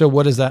 So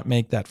what does that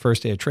make that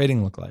first day of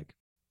trading look like?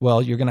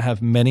 Well, you're going to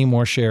have many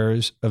more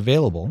shares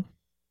available,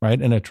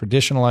 right? In a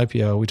traditional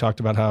IPO, we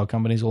talked about how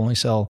companies will only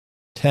sell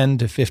 10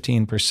 to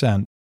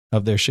 15%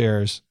 of their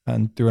shares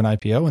through an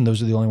IPO, and those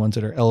are the only ones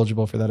that are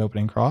eligible for that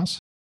opening cross.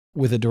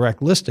 With a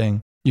direct listing,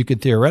 you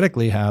could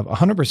theoretically have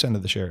 100%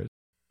 of the shares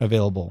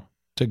available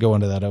to go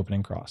into that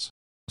opening cross.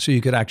 So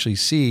you could actually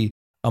see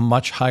a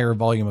much higher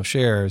volume of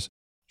shares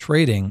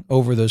trading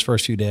over those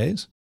first few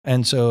days.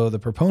 And so the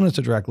proponents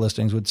of direct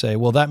listings would say,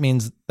 well, that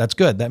means that's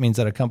good. That means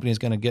that a company is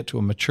going to get to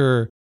a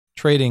mature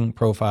trading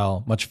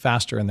profile much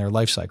faster in their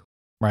life cycle,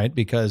 right?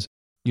 Because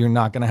you're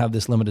not going to have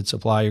this limited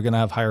supply. You're going to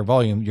have higher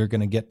volume. You're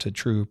going to get to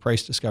true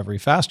price discovery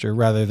faster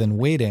rather than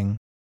waiting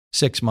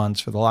 6 months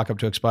for the lockup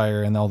to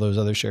expire and all those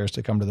other shares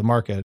to come to the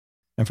market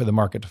and for the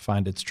market to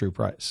find its true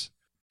price.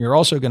 You're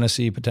also going to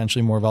see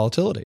potentially more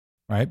volatility,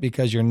 right?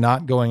 Because you're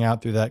not going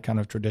out through that kind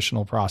of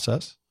traditional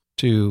process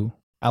to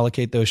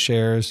allocate those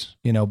shares,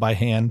 by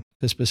hand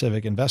to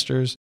specific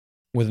investors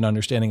with an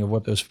understanding of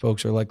what those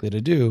folks are likely to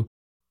do.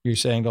 You're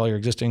saying to all your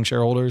existing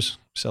shareholders,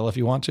 sell if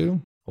you want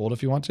to, hold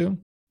if you want to.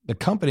 The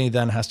company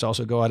then has to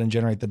also go out and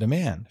generate the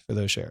demand for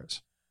those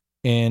shares.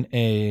 In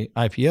a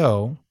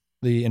IPO,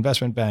 the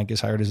investment bank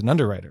is hired as an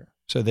underwriter.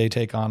 So they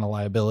take on a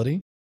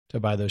liability to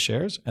buy those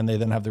shares, and they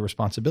then have the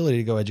responsibility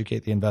to go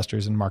educate the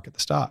investors and market the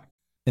stock.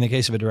 In the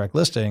case of a direct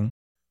listing,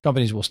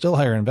 companies will still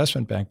hire an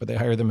investment bank, but they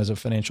hire them as a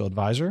financial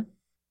advisor.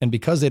 And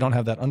because they don't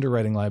have that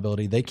underwriting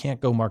liability, they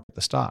can't go market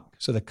the stock.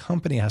 So the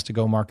company has to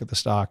go market the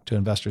stock to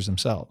investors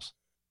themselves.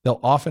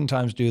 They'll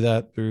oftentimes do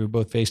that through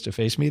both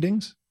face-to-face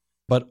meetings,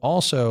 but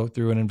also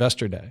through an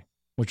investor day,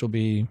 which will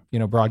be,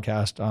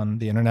 broadcast on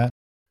the internet,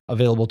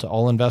 available to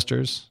all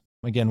investors.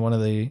 Again, one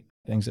of the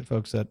things that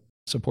folks that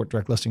support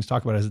direct listings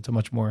talk about is it's a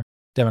much more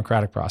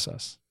democratic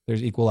process.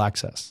 There's equal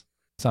access.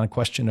 It's not a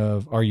question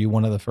of, are you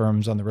one of the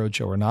firms on the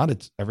roadshow or not?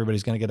 It's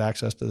everybody's going to get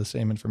access to the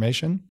same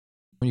information.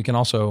 You can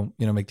also,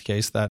 make the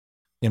case that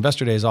the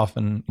investor day is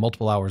often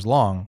multiple hours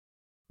long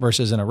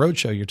versus in a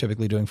roadshow, you're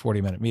typically doing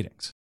 40-minute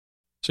meetings.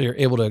 So you're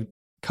able to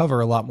cover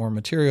a lot more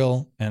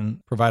material and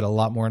provide a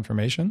lot more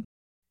information.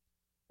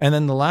 And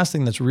then the last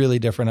thing that's really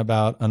different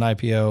about an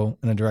IPO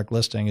and a direct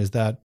listing is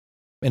that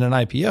in an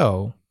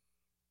IPO,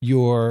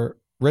 your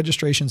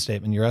registration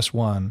statement, your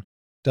S1,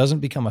 doesn't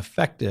become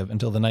effective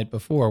until the night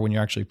before when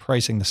you're actually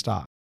pricing the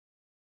stock.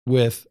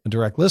 With a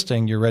direct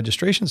listing, your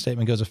registration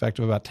statement goes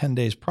effective about 10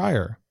 days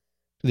prior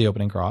to the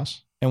opening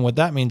cross. And what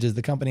that means is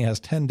the company has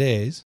 10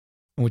 days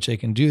in which they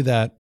can do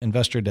that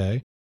investor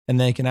day, and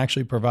they can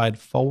actually provide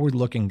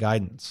forward-looking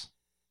guidance,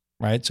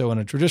 right? So in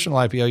a traditional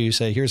IPO, you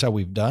say, here's how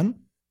we've done.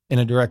 In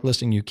a direct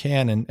listing, you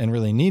can and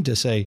really need to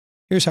say,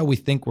 here's how we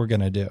think we're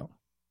going to do.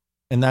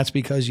 And that's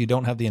because you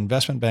don't have the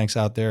investment banks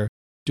out there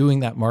doing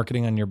that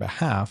marketing on your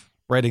behalf,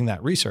 writing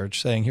that research,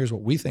 saying, here's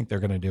what we think they're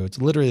going to do.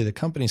 It's literally the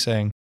company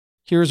saying,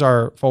 here's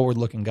our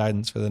forward-looking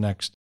guidance for the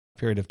next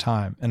period of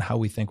time and how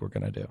we think we're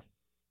going to do.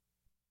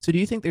 So do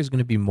you think there's going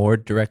to be more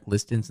direct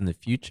listings in the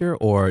future,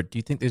 or do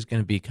you think there's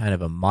going to be kind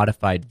of a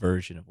modified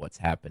version of what's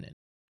happening?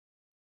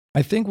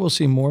 I think we'll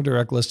see more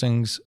direct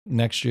listings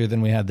next year than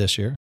we had this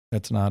year.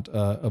 That's not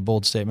a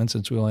bold statement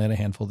since we only had a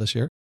handful this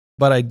year.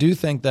 But I do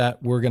think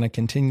that we're going to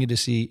continue to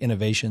see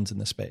innovations in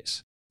the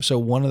space. So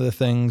one of the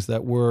things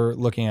that we're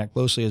looking at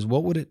closely is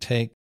what would it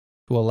take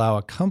to allow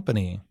a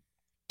company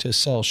to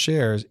sell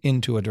shares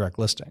into a direct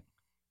listing?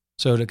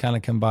 So to kind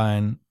of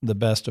combine the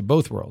best of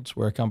both worlds,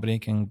 where a company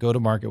can go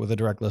to market with a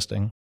direct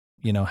listing,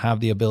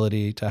 have the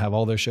ability to have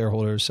all their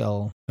shareholders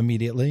sell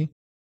immediately,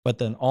 but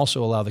then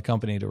also allow the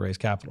company to raise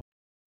capital.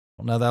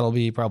 Now that'll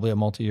be probably a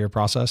multi-year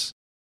process,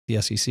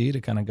 the SEC to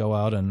kind of go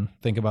out and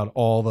think about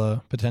all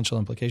the potential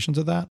implications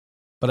of that.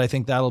 But I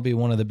think that'll be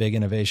one of the big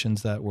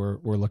innovations that we're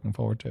looking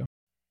forward to.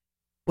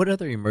 What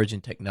other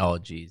emerging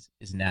technologies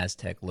is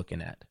Nasdaq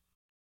looking at?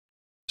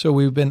 So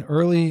we've been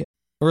early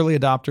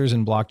adopters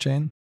in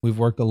blockchain. We've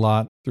worked a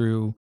lot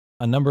through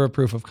a number of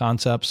proof of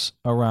concepts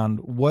around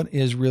what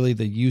is really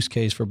the use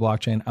case for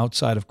blockchain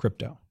outside of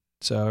crypto.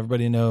 So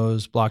everybody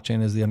knows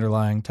blockchain is the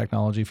underlying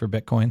technology for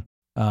Bitcoin.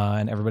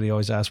 And everybody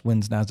always asks,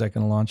 when's Nasdaq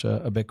going to launch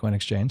a Bitcoin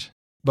exchange?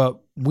 But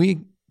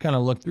we kind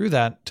of looked through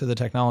that to the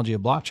technology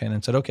of blockchain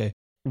and said, okay,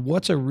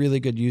 what's a really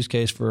good use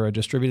case for a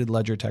distributed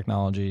ledger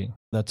technology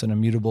that's an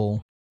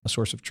immutable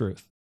source of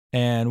truth?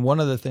 And one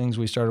of the things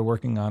we started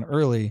working on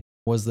early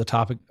was the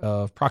topic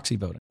of proxy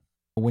voting.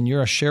 When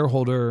you're a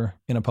shareholder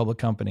in a public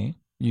company,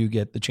 you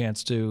get the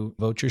chance to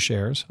vote your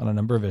shares on a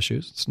number of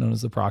issues. It's known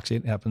as the proxy.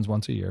 It happens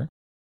once a year.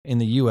 In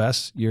the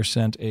US, you're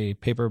sent a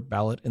paper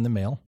ballot in the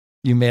mail.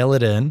 You mail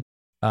it in.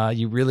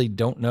 You really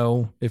don't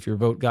know if your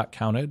vote got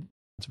counted.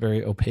 It's a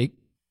very opaque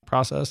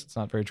process. It's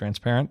not very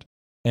transparent.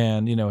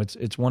 And,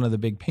 it's one of the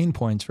big pain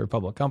points for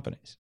public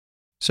companies.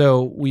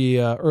 So we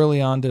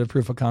early on did a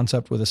proof of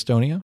concept with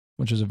Estonia,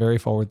 which is a very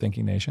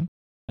forward-thinking nation.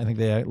 I think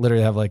they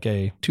literally have like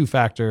a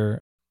two-factor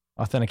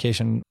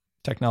authentication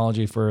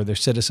technology for their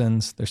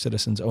citizens. Their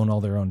citizens own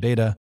all their own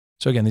data.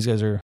 So again, these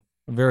guys are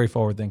a very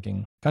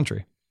forward-thinking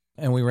country.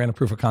 And we ran a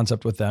proof of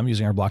concept with them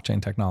using our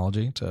blockchain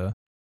technology to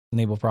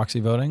enable proxy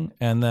voting.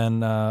 And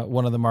then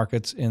one of the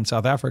markets in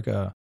South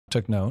Africa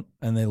took note,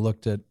 and they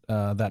looked at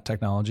that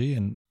technology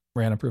and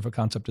ran a proof of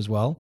concept as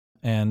well,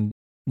 and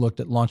looked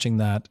at launching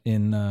that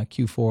in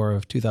Q4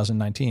 of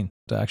 2019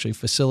 to actually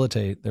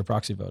facilitate their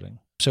proxy voting.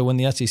 So when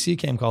the SEC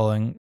came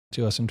calling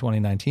to us in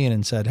 2019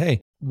 and said,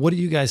 hey, what do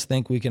you guys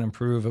think we can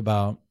improve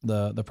about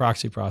the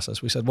proxy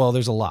process? We said, well,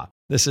 there's a lot.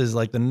 This is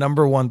like the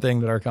number one thing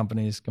that our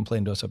companies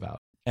complained to us about.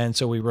 And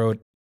so we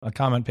wrote a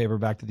comment paper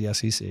back to the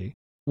SEC.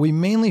 We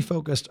mainly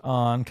focused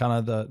on kind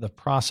of the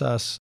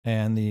process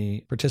and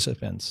the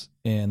participants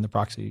in the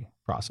proxy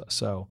process.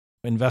 So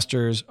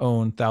investors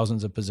own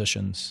thousands of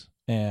positions,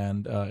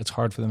 and it's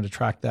hard for them to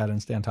track that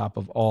and stay on top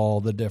of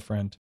all the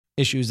different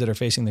issues that are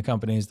facing the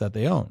companies that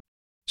they own.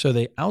 So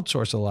they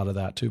outsource a lot of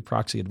that to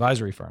proxy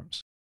advisory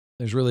firms.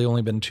 There's really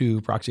only been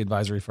 2 proxy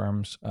advisory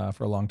firms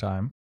for a long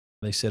time.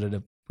 They sit at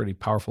a pretty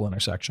powerful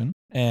intersection,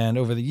 and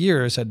over the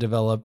years had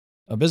developed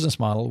a business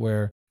model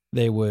where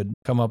they would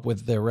come up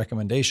with their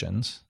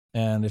recommendations.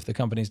 And if the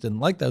companies didn't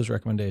like those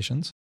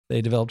recommendations,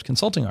 they developed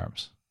consulting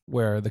arms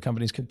where the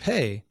companies could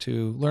pay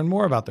to learn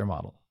more about their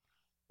model.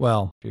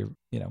 Well,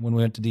 when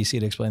we went to DC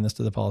to explain this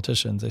to the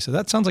politicians, they said,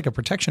 that sounds like a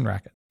protection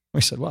racket.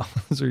 We said, well,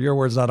 those are your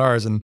words, not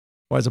ours. And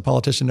why does a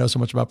politician know so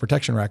much about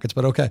protection rackets?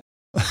 But okay.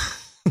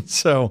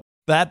 So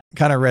that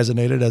kind of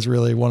resonated as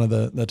really one of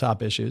the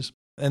top issues.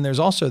 And there's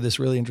also this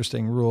really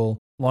interesting rule,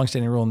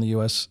 longstanding rule in the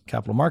U.S.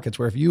 capital markets,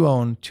 where if you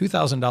own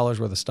 $2,000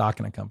 worth of stock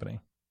in a company,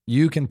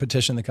 you can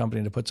petition the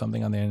company to put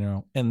something on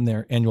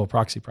their annual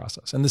proxy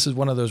process. And this is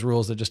one of those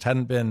rules that just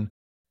hadn't been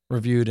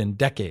reviewed in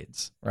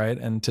decades, right?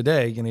 And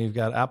today, you've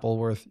got Apple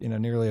worth,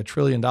 nearly $1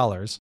 trillion,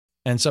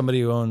 and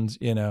somebody who owns,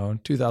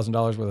 $2,000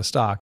 worth of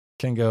stock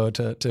can go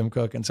to Tim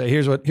Cook and say,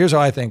 here's how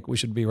I think we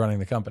should be running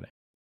the company.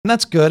 And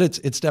that's good.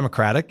 It's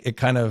democratic. It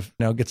kind of,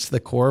 gets to the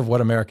core of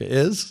what America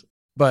is.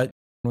 But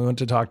when we went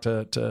to talk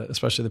to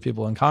especially the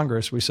people in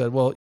Congress, we said,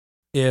 well,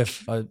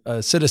 if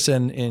a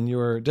citizen in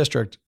your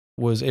district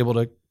was able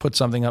to put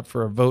something up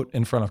for a vote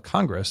in front of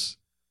Congress,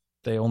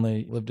 they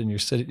only lived in your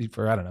city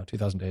for,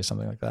 2,000 days,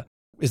 something like that.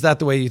 Is that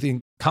the way you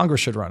think Congress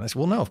should run? I said,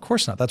 well, no, of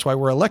course not. That's why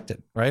we're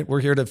elected, right?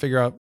 We're here to figure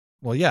out,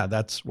 well, yeah,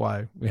 that's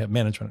why we have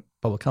management,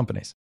 public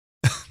companies,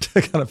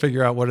 to kind of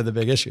figure out what are the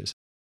big issues.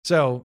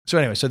 So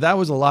that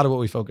was a lot of what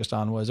we focused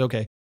on was,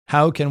 okay,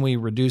 how can we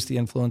reduce the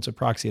influence of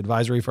proxy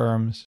advisory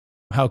firms?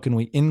 How can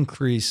we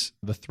increase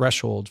the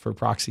threshold for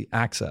proxy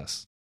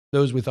access?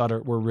 Those we thought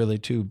were really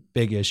 2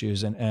 big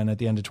issues. And at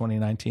the end of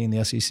 2019,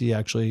 the SEC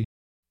actually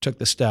took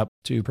the step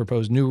to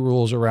propose new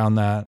rules around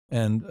that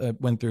and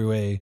went through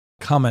a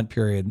comment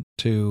period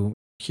to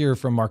hear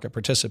from market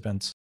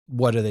participants.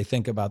 What do they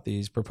think about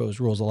these proposed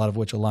rules, a lot of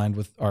which aligned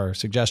with our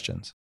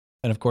suggestions.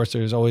 And of course,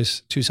 there's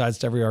always 2 sides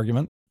to every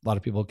argument. A lot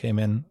of people came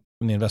in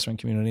from the investment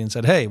community and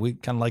said, hey, we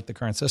kind of like the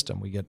current system.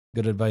 We get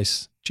good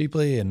advice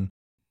cheaply and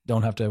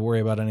don't have to worry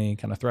about any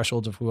kind of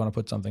thresholds if we want to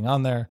put something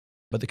on there.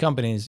 But the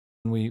companies,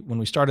 when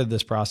we started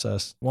this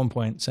process, at one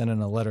point sent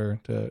in a letter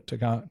to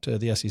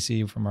the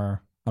SEC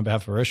on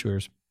behalf of our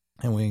issuers.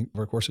 And we,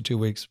 over the course of 2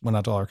 weeks, went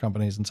out to all our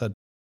companies and said,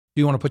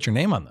 do you want to put your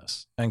name on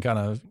this and kind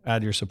of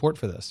add your support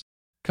for this?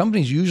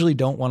 Companies usually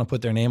don't want to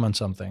put their name on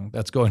something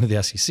that's going to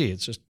the SEC.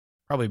 It's just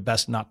probably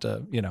best not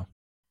to,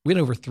 we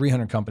had over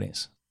 300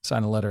 companies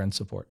sign a letter in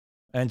support.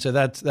 And so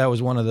that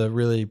was one of the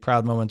really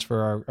proud moments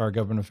for our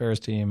government affairs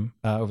team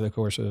over the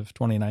course of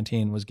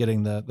 2019 was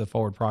getting the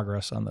forward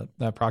progress on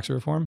that proxy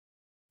reform.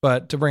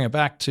 But to bring it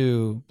back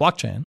to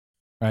blockchain,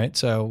 right?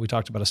 So we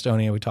talked about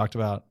Estonia, we talked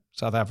about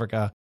South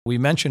Africa. We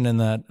mentioned in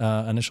that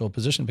initial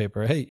position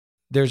paper, hey,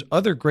 there's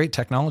other great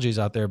technologies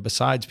out there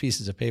besides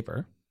pieces of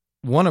paper,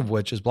 one of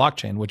which is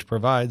blockchain, which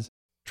provides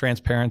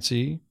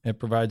transparency. It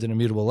provides an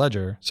immutable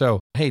ledger. So,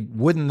 hey,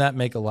 wouldn't that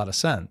make a lot of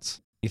sense?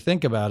 You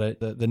think about it,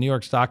 the New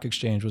York Stock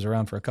Exchange was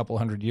around for a couple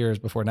hundred years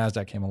before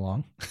Nasdaq came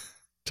along.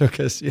 Took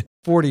us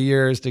 40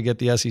 years to get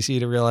the SEC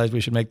to realize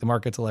we should make the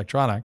markets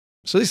electronic.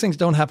 So these things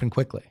don't happen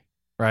quickly,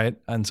 right?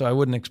 And so I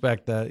wouldn't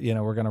expect that,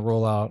 we're going to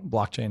roll out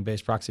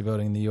blockchain-based proxy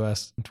voting in the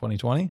US in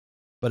 2020,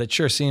 but it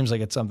sure seems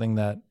like it's something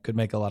that could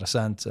make a lot of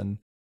sense. And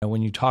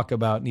when you talk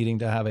about needing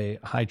to have a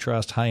high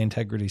trust, high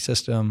integrity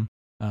system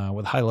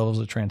with high levels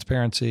of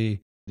transparency,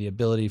 the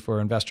ability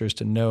for investors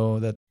to know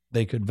that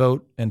they could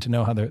vote and to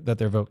know that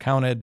their vote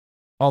counted,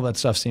 all that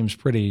stuff seems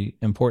pretty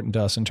important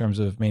to us in terms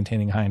of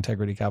maintaining high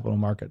integrity capital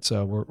markets.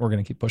 So we're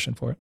going to keep pushing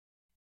for it.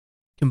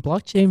 Can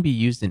blockchain be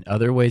used in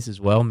other ways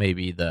as well?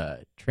 Maybe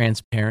the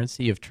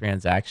transparency of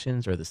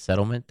transactions or the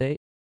settlement date?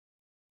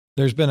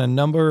 There's been a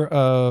number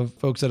of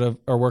folks that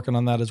are working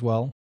on that as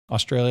well.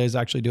 Australia is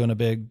actually doing a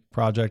big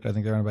project. I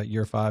think they're on about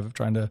year 5 of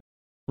trying to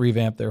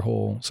revamp their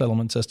whole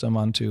settlement system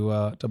onto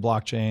to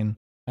blockchain.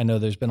 I know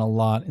there's been a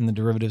lot in the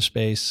derivative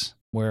space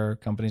where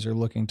companies are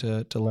looking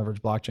to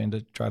leverage blockchain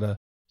to try to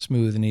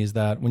smooth and ease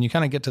that. When you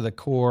kind of get to the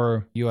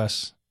core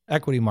U.S.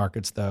 equity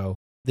markets, though,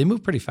 they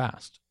move pretty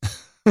fast.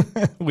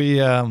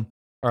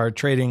 Our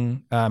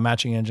trading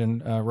matching engine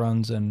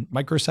runs in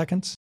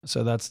microseconds.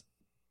 So that's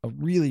a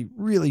really,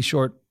 really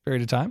short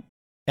period of time.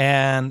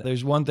 And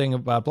there's one thing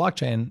about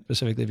blockchain,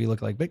 specifically if you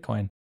look like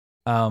Bitcoin,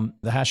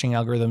 the hashing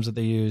algorithms that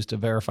they use to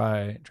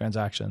verify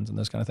transactions and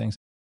those kind of things,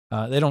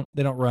 they don't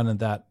run at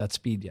that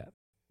speed yet,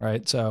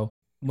 right? So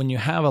when you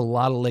have a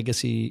lot of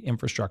legacy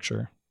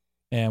infrastructure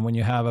and when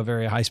you have a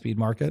very high-speed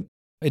market,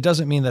 it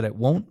doesn't mean that it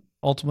won't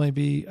ultimately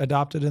be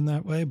adopted in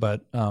that way,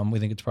 but we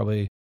think it's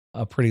probably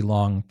a pretty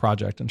long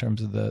project in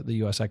terms of the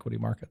U.S. equity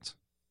markets.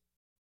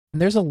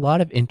 And there's a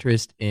lot of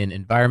interest in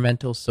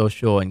environmental,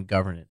 social, and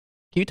governance.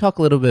 Can you talk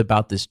a little bit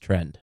about this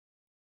trend?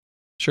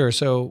 Sure.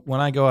 So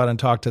when I go out and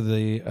talk to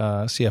the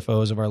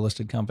CFOs of our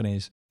listed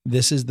companies,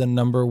 this is the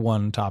number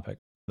one topic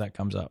that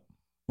comes up,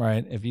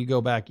 right? If you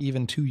go back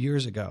even 2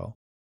 years ago,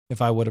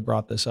 if I would have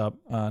brought this up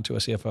to a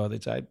CFO,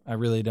 they'd say, I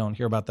really don't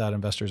hear about that.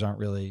 Investors aren't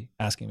really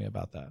asking me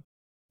about that.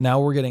 Now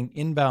we're getting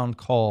inbound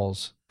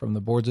calls from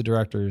the boards of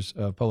directors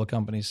of public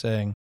companies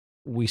saying,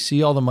 we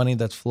see all the money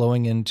that's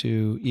flowing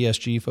into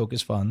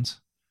ESG-focused funds.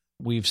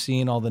 We've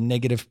seen all the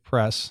negative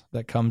press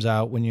that comes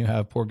out when you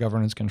have poor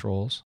governance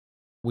controls.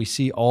 We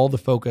see all the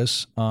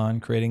focus on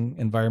creating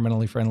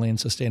environmentally friendly and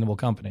sustainable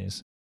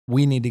companies.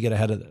 We need to get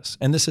ahead of this.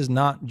 And this is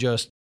not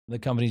just the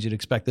companies you'd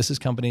expect. This is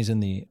companies in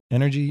the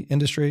energy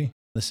industry.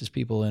 This is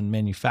people in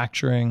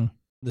manufacturing.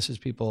 This is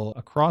people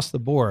across the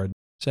board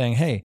saying,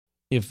 hey,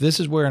 if this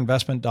is where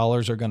investment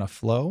dollars are going to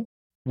flow,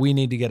 we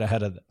need to get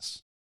ahead of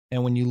this.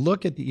 And when you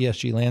look at the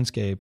ESG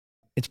landscape,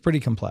 it's pretty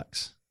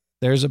complex.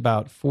 There's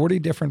about 40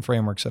 different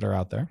frameworks that are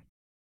out there.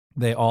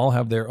 They all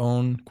have their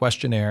own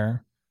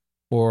questionnaire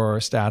or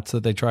stats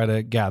that they try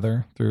to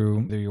gather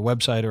through either your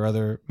website or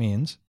other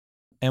means.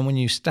 And when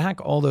you stack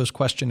all those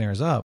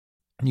questionnaires up,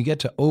 you get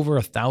to over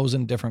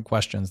 1,000 different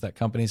questions that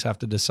companies have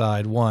to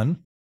decide. 1,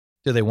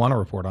 do they want to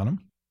report on them?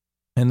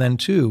 And then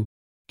 2,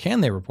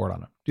 can they report on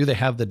them? Do they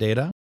have the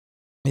data?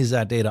 Is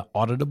that data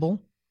auditable?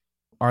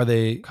 Are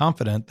they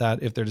confident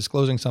that if they're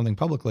disclosing something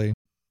publicly,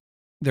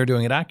 they're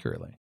doing it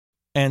accurately?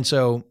 And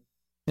so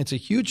it's a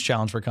huge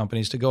challenge for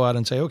companies to go out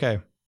and say, okay,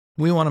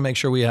 we want to make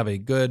sure we have a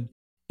good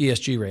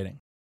ESG rating.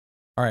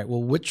 All right,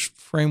 well, which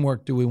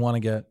framework do we want to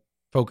get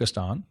focused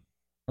on,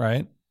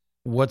 right?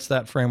 What's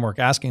that framework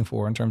asking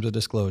for in terms of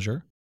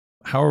disclosure?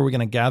 How are we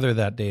going to gather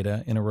that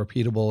data in a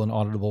repeatable and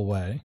auditable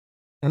way?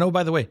 And oh,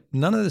 by the way,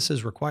 none of this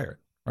is required,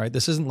 right?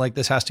 This isn't like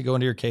this has to go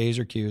into your Ks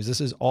or Qs. This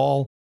is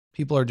all,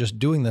 people are just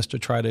doing this to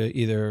try to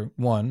either,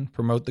 1,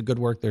 promote the good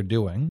work they're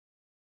doing,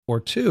 or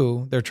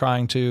 2, they're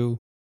trying to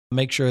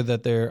make sure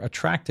that they're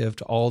attractive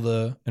to all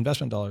the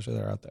investment dollars that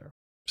are out there.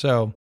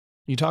 So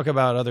you talk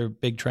about other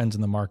big trends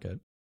in the market.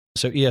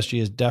 So ESG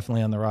is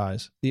definitely on the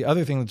rise. The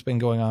other thing that's been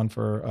going on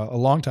for a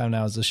long time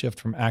now is the shift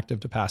from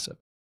active to passive.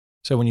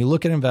 So when you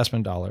look at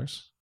investment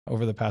dollars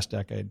over the past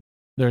decade,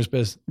 there's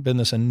been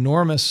this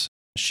enormous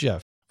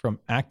shift from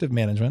active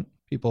management,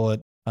 people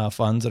at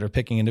funds that are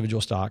picking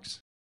individual stocks,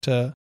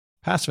 to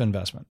passive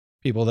investment,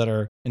 people that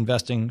are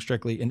investing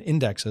strictly in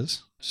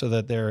indexes so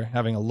that they're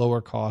having a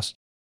lower cost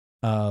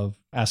of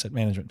asset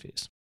management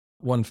fees.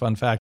 One fun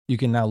fact, you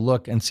can now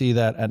look and see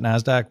that at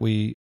Nasdaq,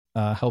 we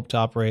help to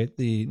operate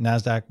the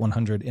Nasdaq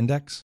 100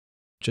 index,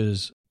 which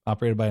is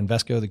operated by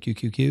Invesco, the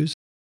QQQs.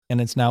 And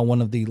it's now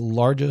one of the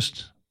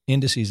largest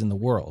indices in the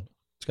world.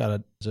 It's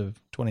got, as of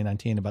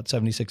 2019, about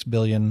 76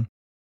 billion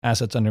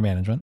assets under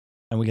management.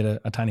 And we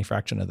get a tiny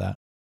fraction of that.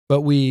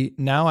 But we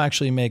now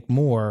actually make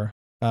more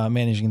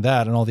managing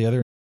that and all the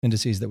other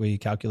indices that we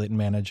calculate and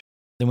manage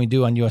than we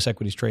do on U.S.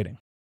 equities trading.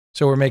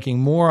 So we're making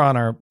more on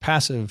our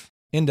passive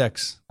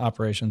index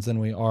operations than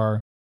we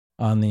are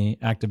on the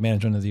active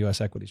management of the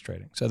U.S. equities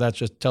trading. So that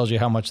just tells you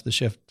how much the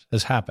shift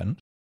has happened,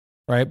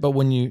 right? But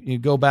when you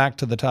go back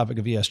to the topic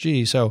of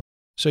ESG, so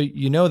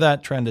you know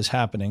that trend is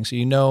happening. So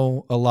you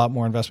know a lot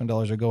more investment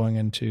dollars are going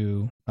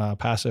into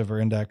passive or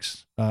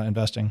index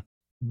investing.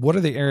 what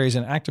are the areas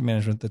in active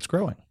management that's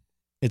growing?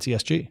 It's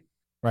ESG,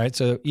 right?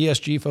 So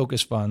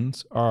ESG-focused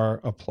funds are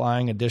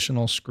applying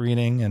additional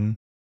screening and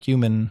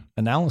human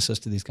analysis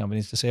to these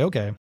companies to say,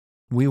 okay,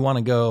 we want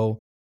to go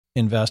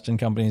invest in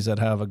companies that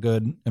have a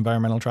good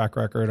environmental track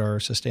record, are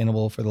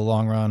sustainable for the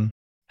long run,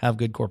 have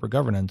good corporate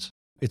governance.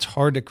 It's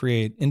hard to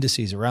create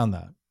indices around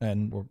that.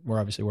 And we're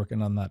obviously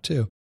working on that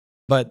too.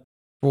 But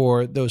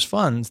for those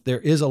funds, there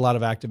is a lot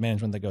of active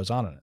management that goes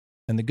on in it.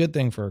 And the good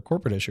thing for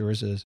corporate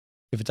issuers is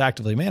if it's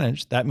actively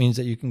managed, that means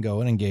that you can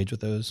go and engage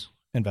with those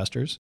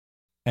investors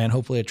and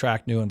hopefully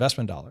attract new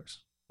investment dollars,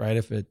 right?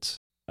 If it's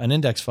an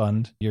index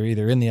fund, you're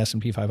either in the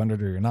S&P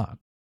 500 or you're not,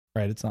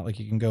 right? It's not like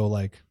you can go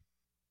like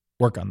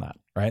work on that,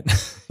 right?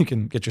 You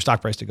can get your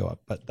stock price to go up,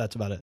 but that's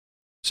about it.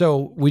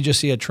 So we just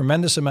see a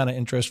tremendous amount of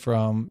interest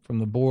from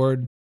the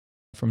board,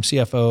 from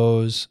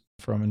CFOs,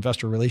 from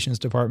investor relations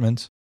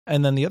departments.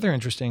 And then the other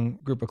interesting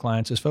group of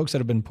clients is folks that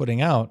have been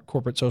putting out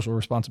corporate social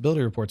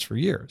responsibility reports for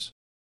years.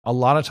 A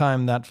lot of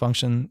time that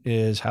function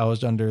is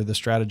housed under the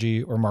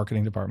strategy or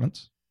marketing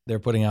departments. They're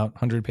putting out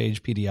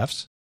 100-page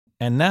PDFs.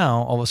 And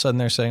now all of a sudden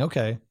they're saying,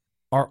 okay,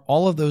 are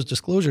all of those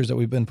disclosures that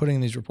we've been putting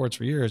in these reports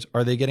for years,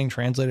 are they getting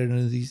translated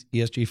into these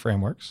ESG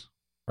frameworks,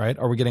 right?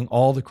 Are we getting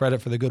all the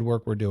credit for the good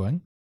work we're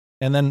doing?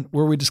 And then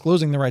were we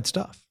disclosing the right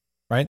stuff,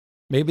 right?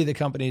 Maybe the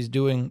company's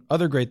doing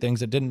other great things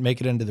that didn't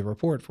make it into the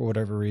report for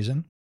whatever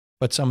reason,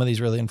 but some of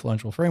these really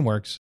influential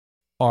frameworks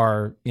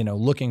are,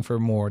 looking for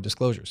more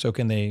disclosure. So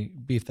can they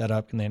beef that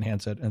up? Can they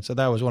enhance it? And so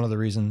that was one of the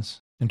reasons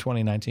in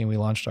 2019 we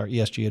launched our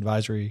ESG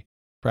advisory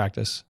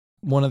practice.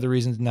 One of the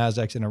reasons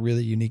Nasdaq's in a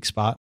really unique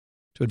spot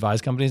to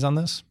advise companies on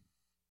this.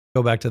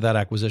 Go back to that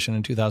acquisition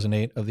in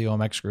 2008 of the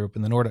OMX group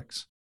in the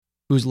Nordics.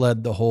 Who's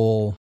led the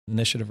whole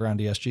initiative around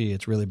ESG?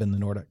 It's really been the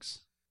Nordics,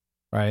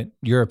 right?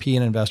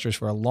 European investors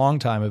for a long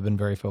time have been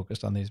very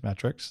focused on these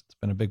metrics. It's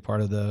been a big part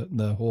of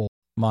the whole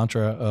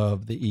mantra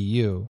of the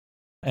EU.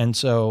 And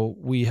so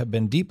we have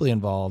been deeply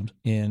involved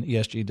in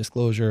ESG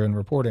disclosure and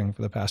reporting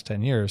for the past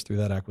 10 years through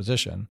that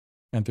acquisition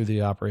and through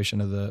the operation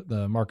of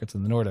the markets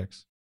in the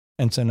Nordics.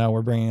 And so now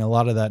we're bringing a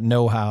lot of that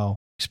know-how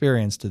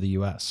experience to the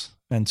US.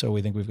 And so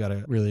we think we've got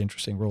a really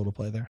interesting role to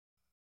play there.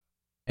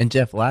 And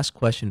Jeff, last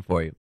question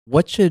for you.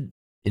 What should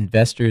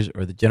investors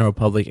or the general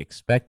public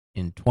expect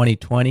in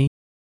 2020?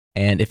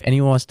 And if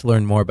anyone wants to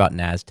learn more about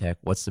NASDAQ,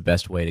 what's the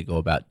best way to go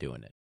about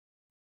doing it?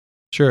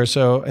 Sure.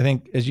 So I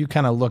think as you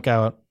kind of look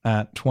out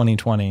at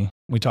 2020,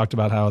 we talked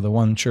about how the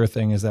one sure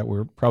thing is that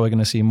we're probably going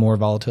to see more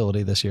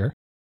volatility this year.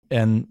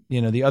 And,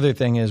 the other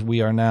thing is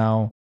we are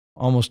now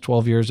almost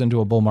 12 years into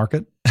a bull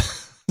market.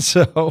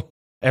 So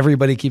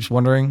everybody keeps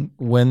wondering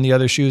when the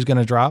other shoe is going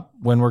to drop,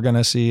 when we're going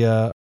to see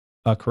a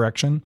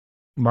correction.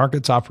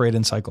 Markets operate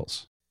in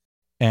cycles.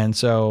 And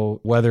so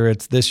whether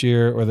it's this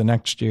year or the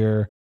next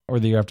year or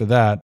the year after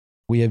that,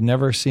 we have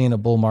never seen a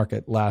bull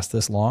market last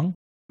this long.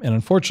 And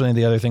unfortunately,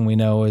 the other thing we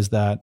know is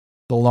that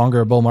the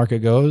longer a bull market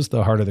goes,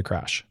 the harder the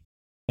crash.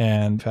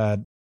 And we've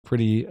had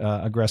pretty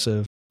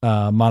aggressive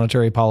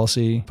monetary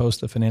policy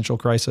post the financial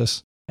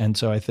crisis. And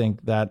so I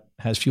think that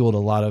has fueled a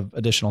lot of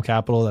additional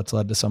capital. That's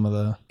led to some of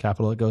the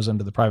capital that goes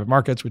into the private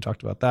markets. We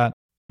talked about that.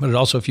 But it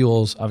also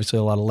fuels, obviously,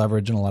 a lot of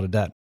leverage and a lot of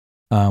debt,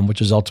 which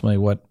is ultimately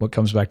what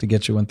comes back to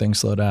get you when things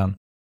slow down.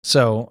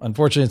 So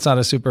unfortunately, it's not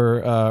a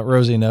super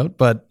rosy note,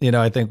 but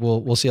I think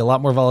we'll see a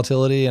lot more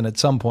volatility. And at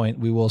some point,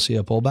 we will see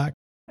a pullback.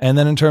 And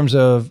then in terms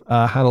of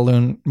how to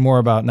learn more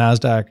about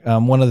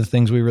NASDAQ, one of the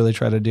things we really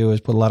try to do is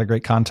put a lot of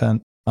great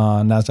content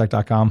on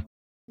NASDAQ.com.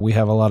 We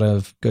have a lot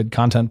of good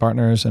content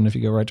partners. And if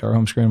you go right to our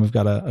home screen, we've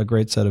got a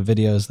great set of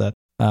videos that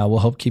will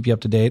help keep you up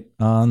to date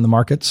on the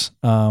markets,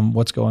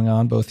 what's going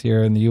on both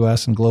here in the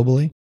US and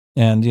globally.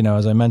 And,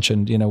 as I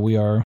mentioned, we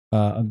are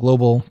a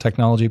global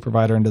technology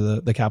provider into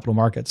the capital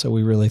market. So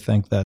we really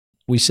think that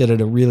we sit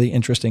at a really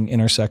interesting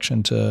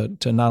intersection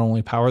to not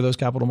only power those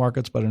capital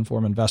markets, but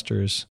inform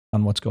investors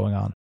on what's going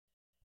on.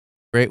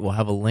 Great. We'll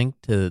have a link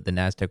to the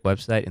NASDAQ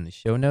website in the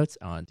show notes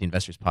on the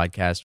Investors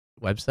Podcast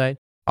website.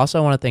 Also,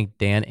 I want to thank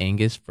Dan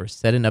Angus for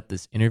setting up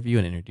this interview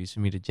and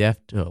introducing me to Jeff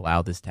to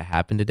allow this to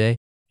happen today.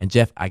 And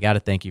Jeff, I got to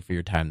thank you for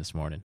your time this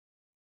morning.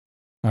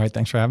 All right.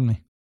 Thanks for having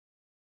me.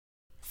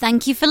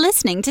 Thank you for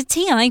listening to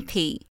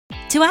TIP.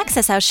 To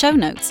access our show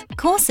notes,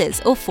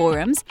 courses, or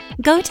forums,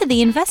 go to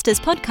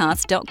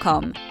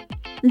theinvestorspodcast.com.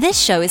 This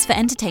show is for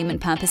entertainment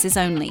purposes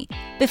only.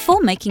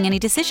 Before making any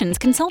decisions,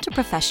 consult a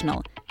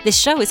professional. This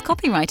show is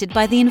copyrighted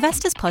by the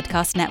Investors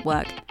Podcast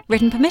Network.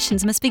 Written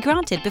permissions must be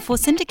granted before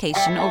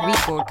syndication or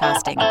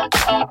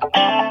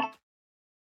rebroadcasting.